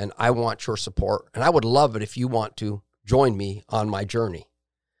 and I want your support. And I would love it if you want to join me on my journey.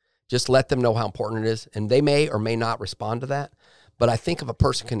 Just let them know how important it is, and they may or may not respond to that. But I think if a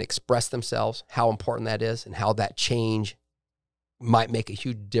person can express themselves, how important that is and how that change might make a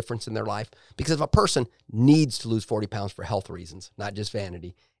huge difference in their life. Because if a person needs to lose 40 pounds for health reasons, not just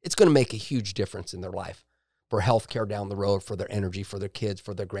vanity, it's going to make a huge difference in their life for health care down the road, for their energy, for their kids,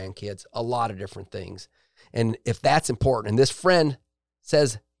 for their grandkids, a lot of different things. And if that's important, and this friend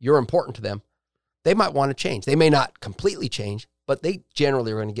says you're important to them, they might want to change. They may not completely change, but they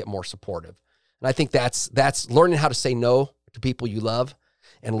generally are going to get more supportive. And I think that's learning how to say no to people you love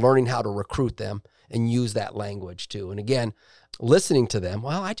and learning how to recruit them and use that language too. And again, listening to them,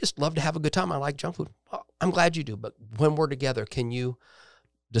 well, I just love to have a good time. I like junk food. Well, I'm glad you do. But when we're together, can you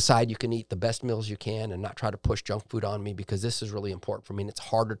decide you can eat the best meals you can and not try to push junk food on me? Because this is really important for me. And it's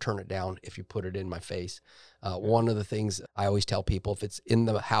hard to turn it down if you put it in my face. One of the things I always tell people, if it's in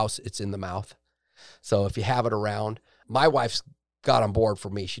the house, it's in the mouth. So if you have it around, my wife's got on board for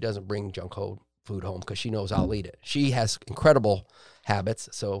me. She doesn't bring junk food home because she knows I'll eat it. She has incredible habits.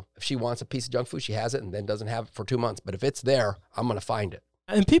 So if she wants a piece of junk food, she has it and then doesn't have it for 2 months. But if it's there, I'm going to find it.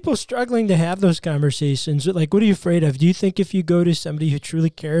 And people struggling to have those conversations, like, what are you afraid of? Do you think if you go to somebody who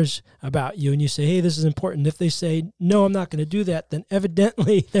truly cares about you and you say, hey, this is important, if they say, no, I'm not going to do that, then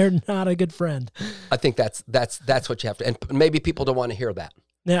evidently they're not a good friend. I think that's what you have to, and maybe people don't want to hear that.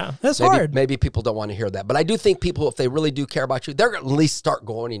 Yeah, that's hard. Maybe people don't want to hear that. But I do think people, if they really do care about you, they're going to at least start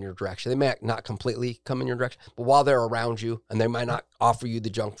going in your direction. They may not completely come in your direction, but while they're around you, and they might not offer you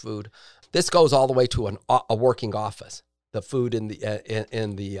the junk food. This goes all the way to a working office, the food in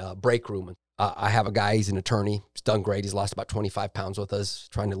the break room. I have a guy, he's an attorney. He's done great. He's lost about 25 pounds with us,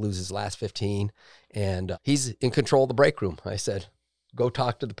 trying to lose his last 15. And he's in control of the break room. I said, go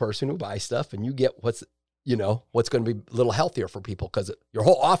talk to the person who buys stuff, and you get what's going to be a little healthier for people, because your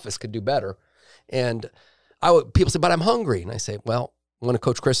whole office could do better. And people say, but I'm hungry. And I say, well, one of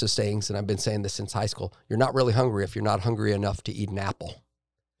Coach Chris's sayings, and I've been saying this since high school, you're not really hungry if you're not hungry enough to eat an apple.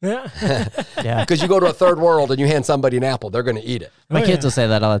 Yeah. Yeah. Because you go to a third world and you hand somebody an apple, they're going to eat it. My Oh, kids yeah. will say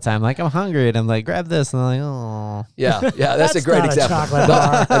that all the time. Like, I'm hungry. And I'm like, grab this. And I'm like, oh. Yeah, that's a That's great not a example.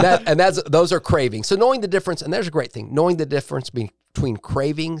 chocolate bar. Those are cravings. So knowing the difference, and there's a great thing, knowing the difference between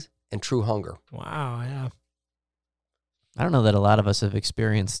cravings and true hunger. Wow, yeah. I don't know that a lot of us have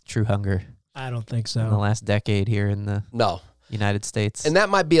experienced true hunger I don't think in the so. last decade here in the No. United States. And that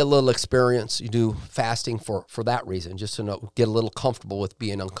might be a little experience. You do fasting for that reason, just to get a little comfortable with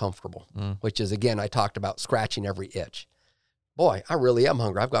being uncomfortable, which is, again, I talked about scratching every itch. Boy, I really am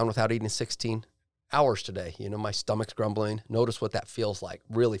hungry. I've gone without eating 16 hours today. My stomach's grumbling. Notice what that feels like,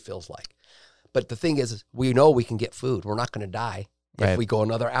 really feels like. But the thing is we know we can get food. We're not going to die if we go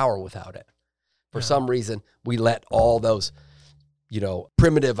another hour without it. For some reason, we let all those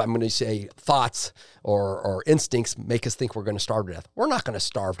primitive, I'm going to say, thoughts or instincts make us think we're going to starve to death. We're not going to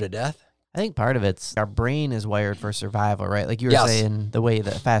starve to death. I think part of it's our brain is wired for survival, right? Like you were Yes. saying, the way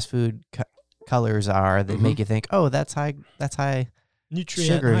that fast food colors are, they make you think, oh, that's high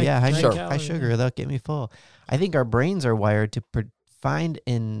Nutrient, sugar. high, Yeah, high calorie, sugar. They'll get me full. I think our brains are wired to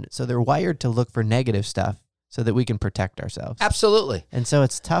so they're wired to look for negative stuff. so that we can protect ourselves. Absolutely. And so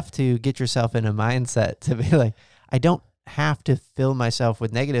it's tough to get yourself in a mindset to be like, I don't have to fill myself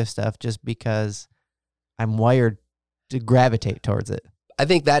with negative stuff just because I'm wired to gravitate towards it. I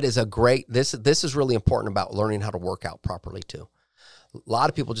think that is a great, this is really important about learning how to work out properly too. A lot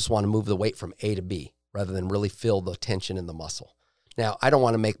of people just want to move the weight from A to B rather than really feel the tension in the muscle. Now, I don't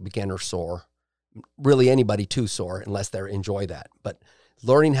want to make beginners sore, really anybody too sore unless they enjoy that. But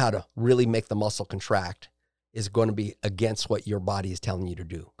learning how to really make the muscle contract is going to be against what your body is telling you to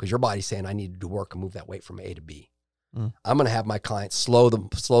do, because your body's saying, I need to do work and move that weight from A to B. I'm going to have my clients slow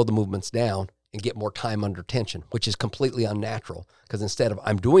the movements down and get more time under tension, which is completely unnatural, because instead of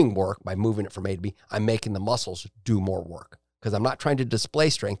I'm doing work by moving it from A to B, I'm making the muscles do more work, because I'm not trying to display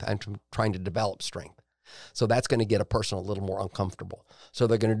strength, I'm trying to develop strength. So that's going to get a person a little more uncomfortable. So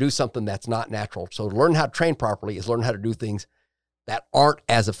they're going to do something that's not natural. So to learn how to train properly is learn how to do things that aren't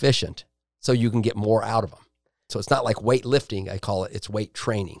as efficient so you can get more out of them. So it's not like weightlifting, I call it, it's weight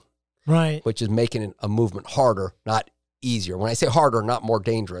training. Right. Which is making a movement harder, not easier. When I say harder, not more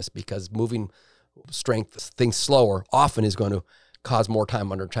dangerous, because moving strength, things slower, often is going to cause more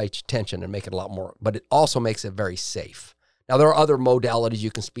time under tight tension and make it a lot more, but it also makes it very safe. Now, there are other modalities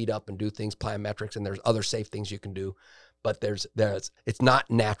you can speed up and do things, plyometrics, and there's other safe things you can do, but it's not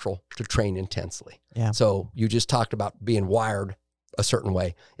natural to train intensely. Yeah. So you just talked about being wired a certain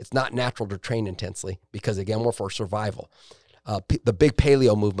way. It's not natural to train intensely because, again, we're for survival. The big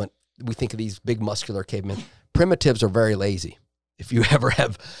paleo movement, we think of these big muscular cavemen. Primitives are very lazy. If you ever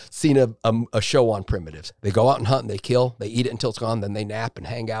have seen a show on primitives, they go out and hunt and they kill, they eat it until it's gone, then they nap and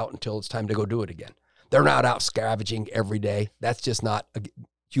hang out until it's time to go do it again. They're not out scavenging every day. That's just not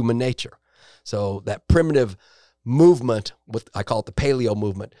human nature. So that primitive movement, I call it the paleo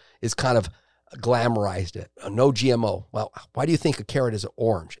movement, is kind of glamorized it. No GMO. Well, why do you think a carrot is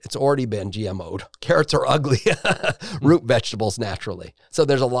orange? It's already been GMO'd. Carrots are ugly root vegetables naturally. So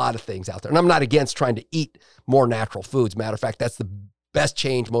there's a lot of things out there. And I'm not against trying to eat more natural foods. Matter of fact, that's the best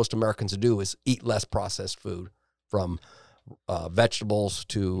change most Americans do is eat less processed food, from vegetables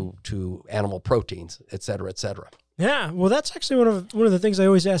to animal proteins, et cetera, et cetera. Yeah, well, that's actually one of the things I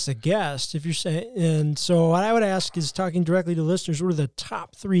always ask the guest. If you're saying, and so what I would ask is, talking directly to listeners, what are the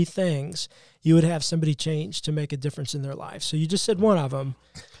top 3 things you would have somebody change to make a difference in their life? So you just said one of them.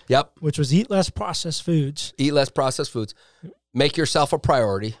 Yep. Which was eat less processed foods. Eat less processed foods. Make yourself a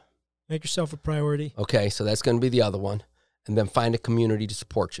priority. Make yourself a priority. Okay, so that's going to be the other one. And then find a community to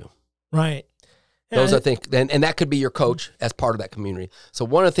support you. Right. Those, I think, and that could be your coach as part of that community. So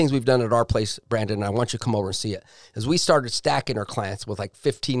one of the things we've done at our place, Brandon, and I want you to come over and see it, is we started stacking our clients with like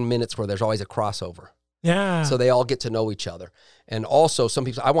 15 minutes where there's always a crossover. Yeah. So they all get to know each other. And also some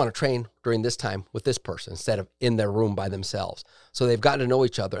people, I want to train during this time with this person instead of in their room by themselves. So they've gotten to know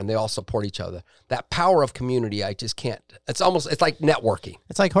each other and they all support each other. That power of community, I just can't, it's like networking.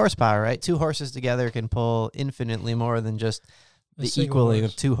 It's like horsepower, right? 2 horses together can pull infinitely more than just the equaling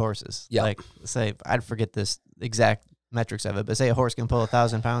of 2 horses. Yeah. Like, say, I'd forget this exact metrics of it, but say a horse can pull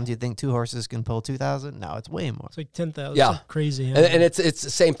 1,000 pounds. You think 2 horses can pull 2,000? No, it's way more. It's like 10,000. Yeah. It's like crazy. And it's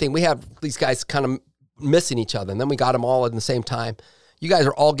the same thing. We have these guys kind of missing each other, and then we got them all at the same time. You guys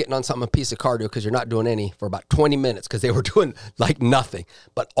are all getting on a piece of cardio because you're not doing any for about 20 minutes because they were doing like nothing,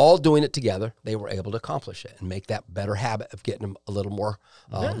 but all doing it together, they were able to accomplish it and make that better habit of getting them a little more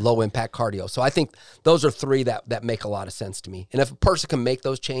low impact cardio. So I think those are 3 that make a lot of sense to me. And if a person can make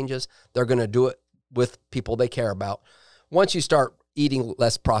those changes, they're going to do it with people they care about. Once you start eating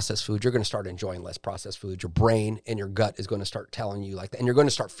less processed food, you're going to start enjoying less processed food. Your brain and your gut is going to start telling you like that, and you're going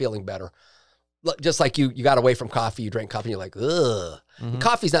to start feeling better. Just like you got away from coffee, you drank coffee, and you're like, ugh. Mm-hmm.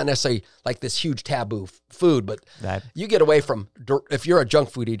 Coffee's not necessarily like this huge taboo food, but you get away from, if you're a junk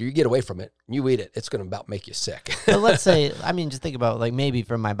food eater, you get away from it, you eat it, it's going to about make you sick. But let's say, I mean, just think about like maybe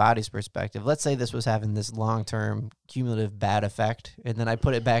from my body's perspective, let's say this was having this long-term cumulative bad effect, and then I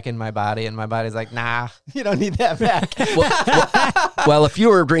put it back in my body, and my body's like, nah, you don't need that back. Well, if you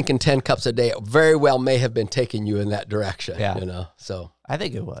were drinking 10 cups a day, it very well may have been taking you in that direction, so. I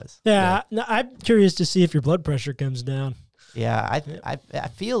think it was. Yeah. No, I'm curious to see if your blood pressure comes down. Yeah, I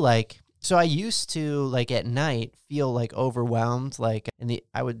feel like, so I used to like at night feel like overwhelmed, like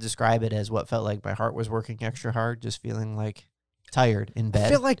I would describe it as what felt like my heart was working extra hard, just feeling like tired in bed. I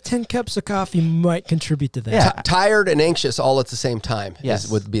feel like 10 cups of coffee might contribute to that. Yeah. Tired and anxious all at the same time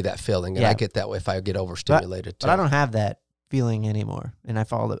would be that feeling, and Yeah. I get that way if I get overstimulated too. But I don't have that feeling anymore, and I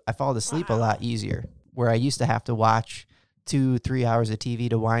fall to sleep a lot easier, where I used to have to watch 2-3 hours of TV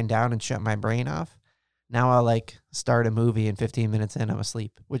to wind down and shut my brain off. now I'll like start a movie and 15 minutes in I'm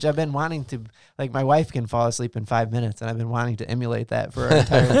asleep, which I've been wanting to, like my wife can fall asleep in 5 minutes and I've been wanting to emulate that for our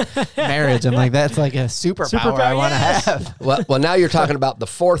entire marriage. I'm like, that's like a superpower I want to have. Well, now you're talking about the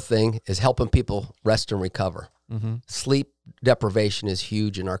fourth thing is helping people rest and recover. Mm-hmm. Sleep deprivation is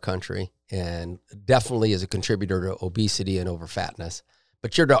huge in our country and definitely is a contributor to obesity and overfatness.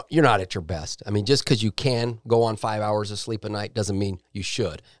 But you're not at your best. I mean, just because you can go on 5 hours of sleep a night doesn't mean you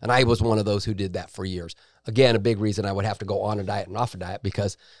should. And I was one of those who did that for years. Again, a big reason I would have to go on a diet and off a diet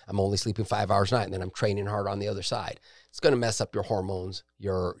because I'm only sleeping 5 hours a night and then I'm training hard on the other side. It's going to mess up your hormones,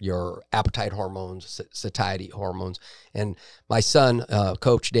 your appetite hormones, satiety hormones. And my son,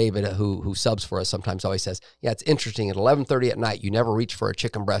 Coach David, who subs for us sometimes always says, yeah, it's interesting. At 11:30 at night, you never reach for a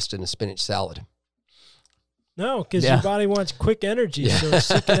chicken breast and a spinach salad. No, because your body wants quick energy, so it's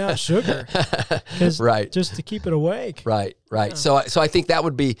seeking out sugar. Right. Just to keep it awake. Right. Yeah. So I think that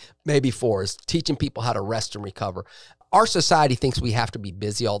would be maybe 4 is teaching people how to rest and recover. Our society thinks we have to be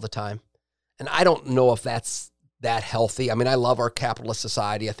busy all the time. And I don't know if that's that healthy. I mean, I love our capitalist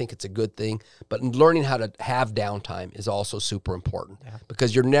society. I think it's a good thing. But learning how to have downtime is also super important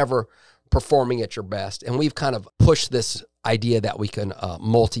because you're never performing at your best. And we've kind of pushed this idea that we can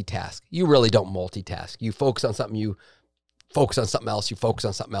multitask. You really don't multitask. You focus on something, you focus on something else, you focus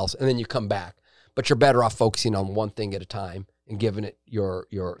on something else, and then you come back. But you're better off focusing on one thing at a time and giving it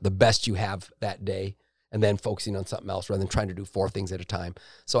the best you have that day, and then focusing on something else rather than trying to do 4 things at a time.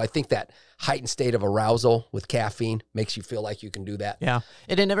 So I think that heightened state of arousal with caffeine makes you feel like you can do that. Yeah.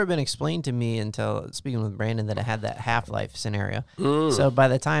 It had never been explained to me until speaking with Brandon that it had that half-life scenario. So by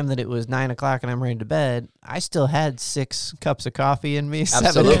the time that it was 9 o'clock and I'm ready to bed, I still had 6 cups of coffee in me,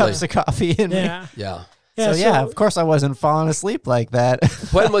 Absolutely. 7 cups of coffee in me. Yeah. So of course I wasn't falling asleep like that.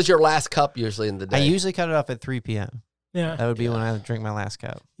 When was your last cup usually in the day? I usually cut it off at 3 p.m. Yeah. That would be when I would drink my last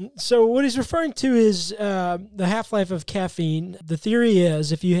cup. So what he's referring to is the half-life of caffeine. The theory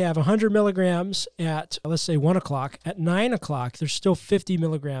is if you have 100 milligrams at, let's say, 1 o'clock, at 9 o'clock, there's still 50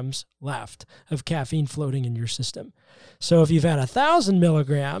 milligrams left of caffeine floating in your system. So if you've had 1,000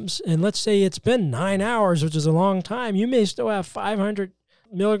 milligrams, and let's say it's been 9 hours, which is a long time, you may still have 500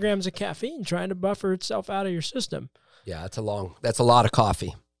 milligrams of caffeine trying to buffer itself out of your system. Yeah, that's a lot of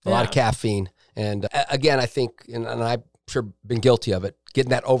coffee, a lot of caffeine. And again, I think, and I've sure been guilty of it, getting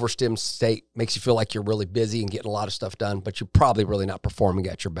that overstim state makes you feel like you're really busy and getting a lot of stuff done, but you're probably really not performing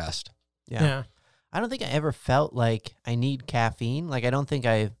at your best. Yeah. I don't think I ever felt like I need caffeine. Like, I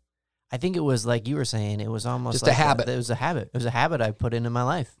think it was like you were saying, it was almost just like a habit. It was a habit. It was a habit I put into my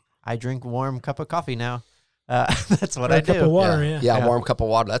life. I drink warm cup of coffee now. That's what I do. A cup of water, yeah. Warm cup of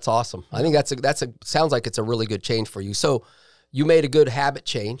water. That's awesome. I think sounds like it's a really good change for you. So you made a good habit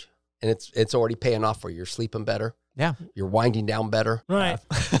change. And it's already paying off for you. You're sleeping better. Yeah. You're winding down better. Right.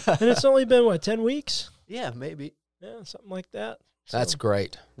 And it's only been, 10 weeks? Yeah, maybe. Yeah, something like that. That's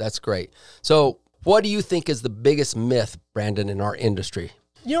great. That's great. So what do you think is the biggest myth, Brandon, in our industry?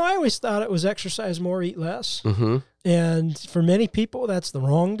 I always thought it was exercise more, eat less. Mm-hmm. And for many people, that's the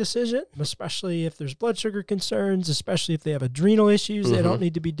wrong decision, especially if there's blood sugar concerns, especially if they have adrenal issues. They don't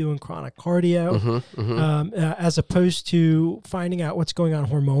need to be doing chronic cardio, as opposed to finding out what's going on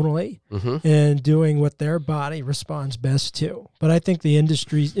hormonally and doing what their body responds best to. But I think the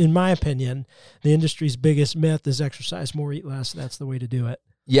industry's, in my opinion, the industry's biggest myth is exercise more, eat less. That's the way to do it.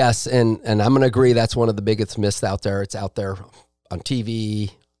 Yes, and I'm going to agree that's one of the biggest myths out there. It's out there on TV,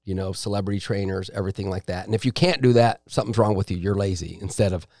 celebrity trainers, everything like that. And if you can't do that, something's wrong with you. You're lazy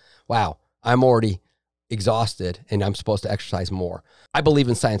instead of, wow, I'm already exhausted and I'm supposed to exercise more. I believe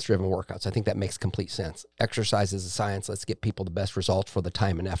in science-driven workouts. I think that makes complete sense. Exercise is a science. Let's get people the best results for the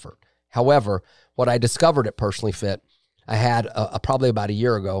time and effort. However, what I discovered at Personally Fit, I had probably about a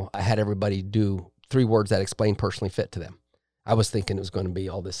year ago, I had everybody do 3 words that explain Personally Fit to them. I was thinking it was going to be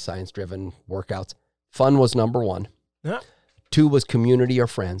all this science-driven workouts. Fun was number 1. Yeah. 2 was community or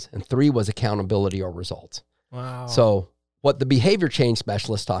friends, and 3 was accountability or results. Wow. So what the behavior change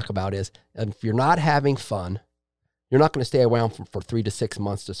specialists talk about is if you're not having fun, you're not going to stay around for 3 to 6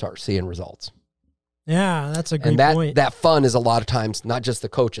 months to start seeing results. Yeah, that's a great and point. that fun is a lot of times not just the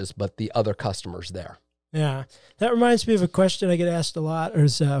coaches, but the other customers there. Yeah. That reminds me of a question I get asked a lot.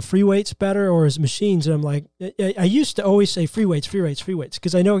 Is free weights better or is machines? And I'm like, I used to always say free weights,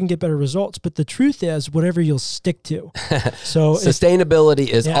 because I know I can get better results. But the truth is whatever you'll stick to. So sustainability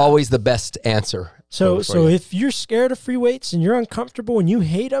is always the best answer. So if you're scared of free weights and you're uncomfortable and you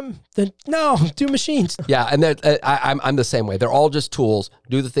hate them, then no, do machines. Yeah, and I'm the same way. They're all just tools.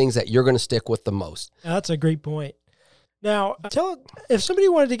 Do the things that you're going to stick with the most. That's a great point. Now, if somebody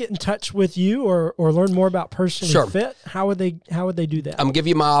wanted to get in touch with you or learn more about Personally Sure. Fit, how would they do that? I'm going to give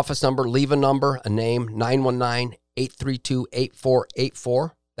you my office number. Leave a number, a name,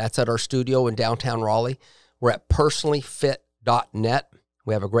 919-832-8484. That's at our studio in downtown Raleigh. We're at personallyfit.net.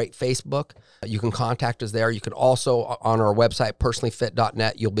 We have a great Facebook. You can contact us there. You can also, on our website,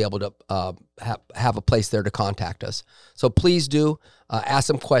 personallyfit.net, you'll be able to have a place there to contact us. So please do ask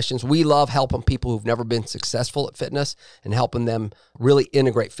some questions. We love helping people who've never been successful at fitness and helping them really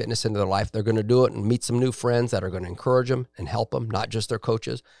integrate fitness into their life. They're going to do it and meet some new friends that are going to encourage them and help them, not just their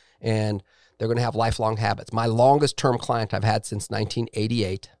coaches. And they're going to have lifelong habits. My longest term client I've had since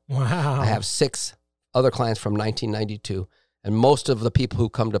 1988. Wow. I have 6 other clients from 1992. And most of the people who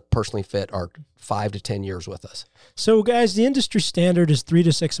come to Personally Fit are 5 to 10 years with us. So, guys, the industry standard is 3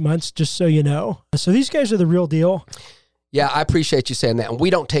 to 6 months, just so you know. So these guys are the real deal. Yeah, I appreciate you saying that. And we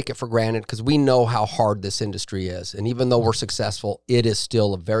don't take it for granted because we know how hard this industry is. And even though we're successful, it is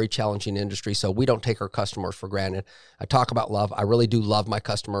still a very challenging industry. So we don't take our customers for granted. I talk about love. I really do love my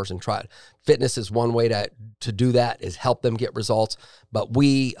customers and try. Fitness is one way to do that, is help them get results. But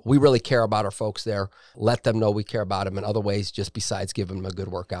we really care about our folks there. Let them know we care about them in other ways, just besides giving them a good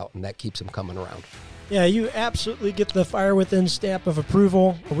workout. And that keeps them coming around. Yeah, you absolutely get the Fire Within stamp of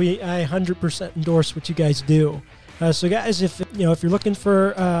approval. I 100% endorse what you guys do. So guys, if you're looking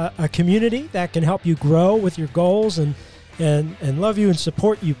for a community that can help you grow with your goals and love you and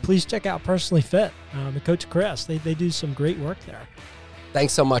support you, please check out Personally Fit and Coach Chris. They do some great work there.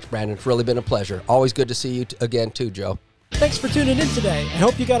 Thanks so much, Brandon. It's really been a pleasure. Always good to see you again too, Joe. Thanks for tuning in today. I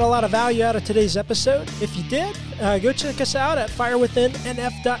hope you got a lot of value out of today's episode. If you did, go check us out at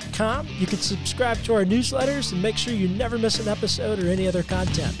firewithinnf.com. You can subscribe to our newsletters and make sure you never miss an episode or any other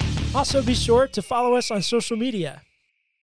content. Also, be sure to follow us on social media.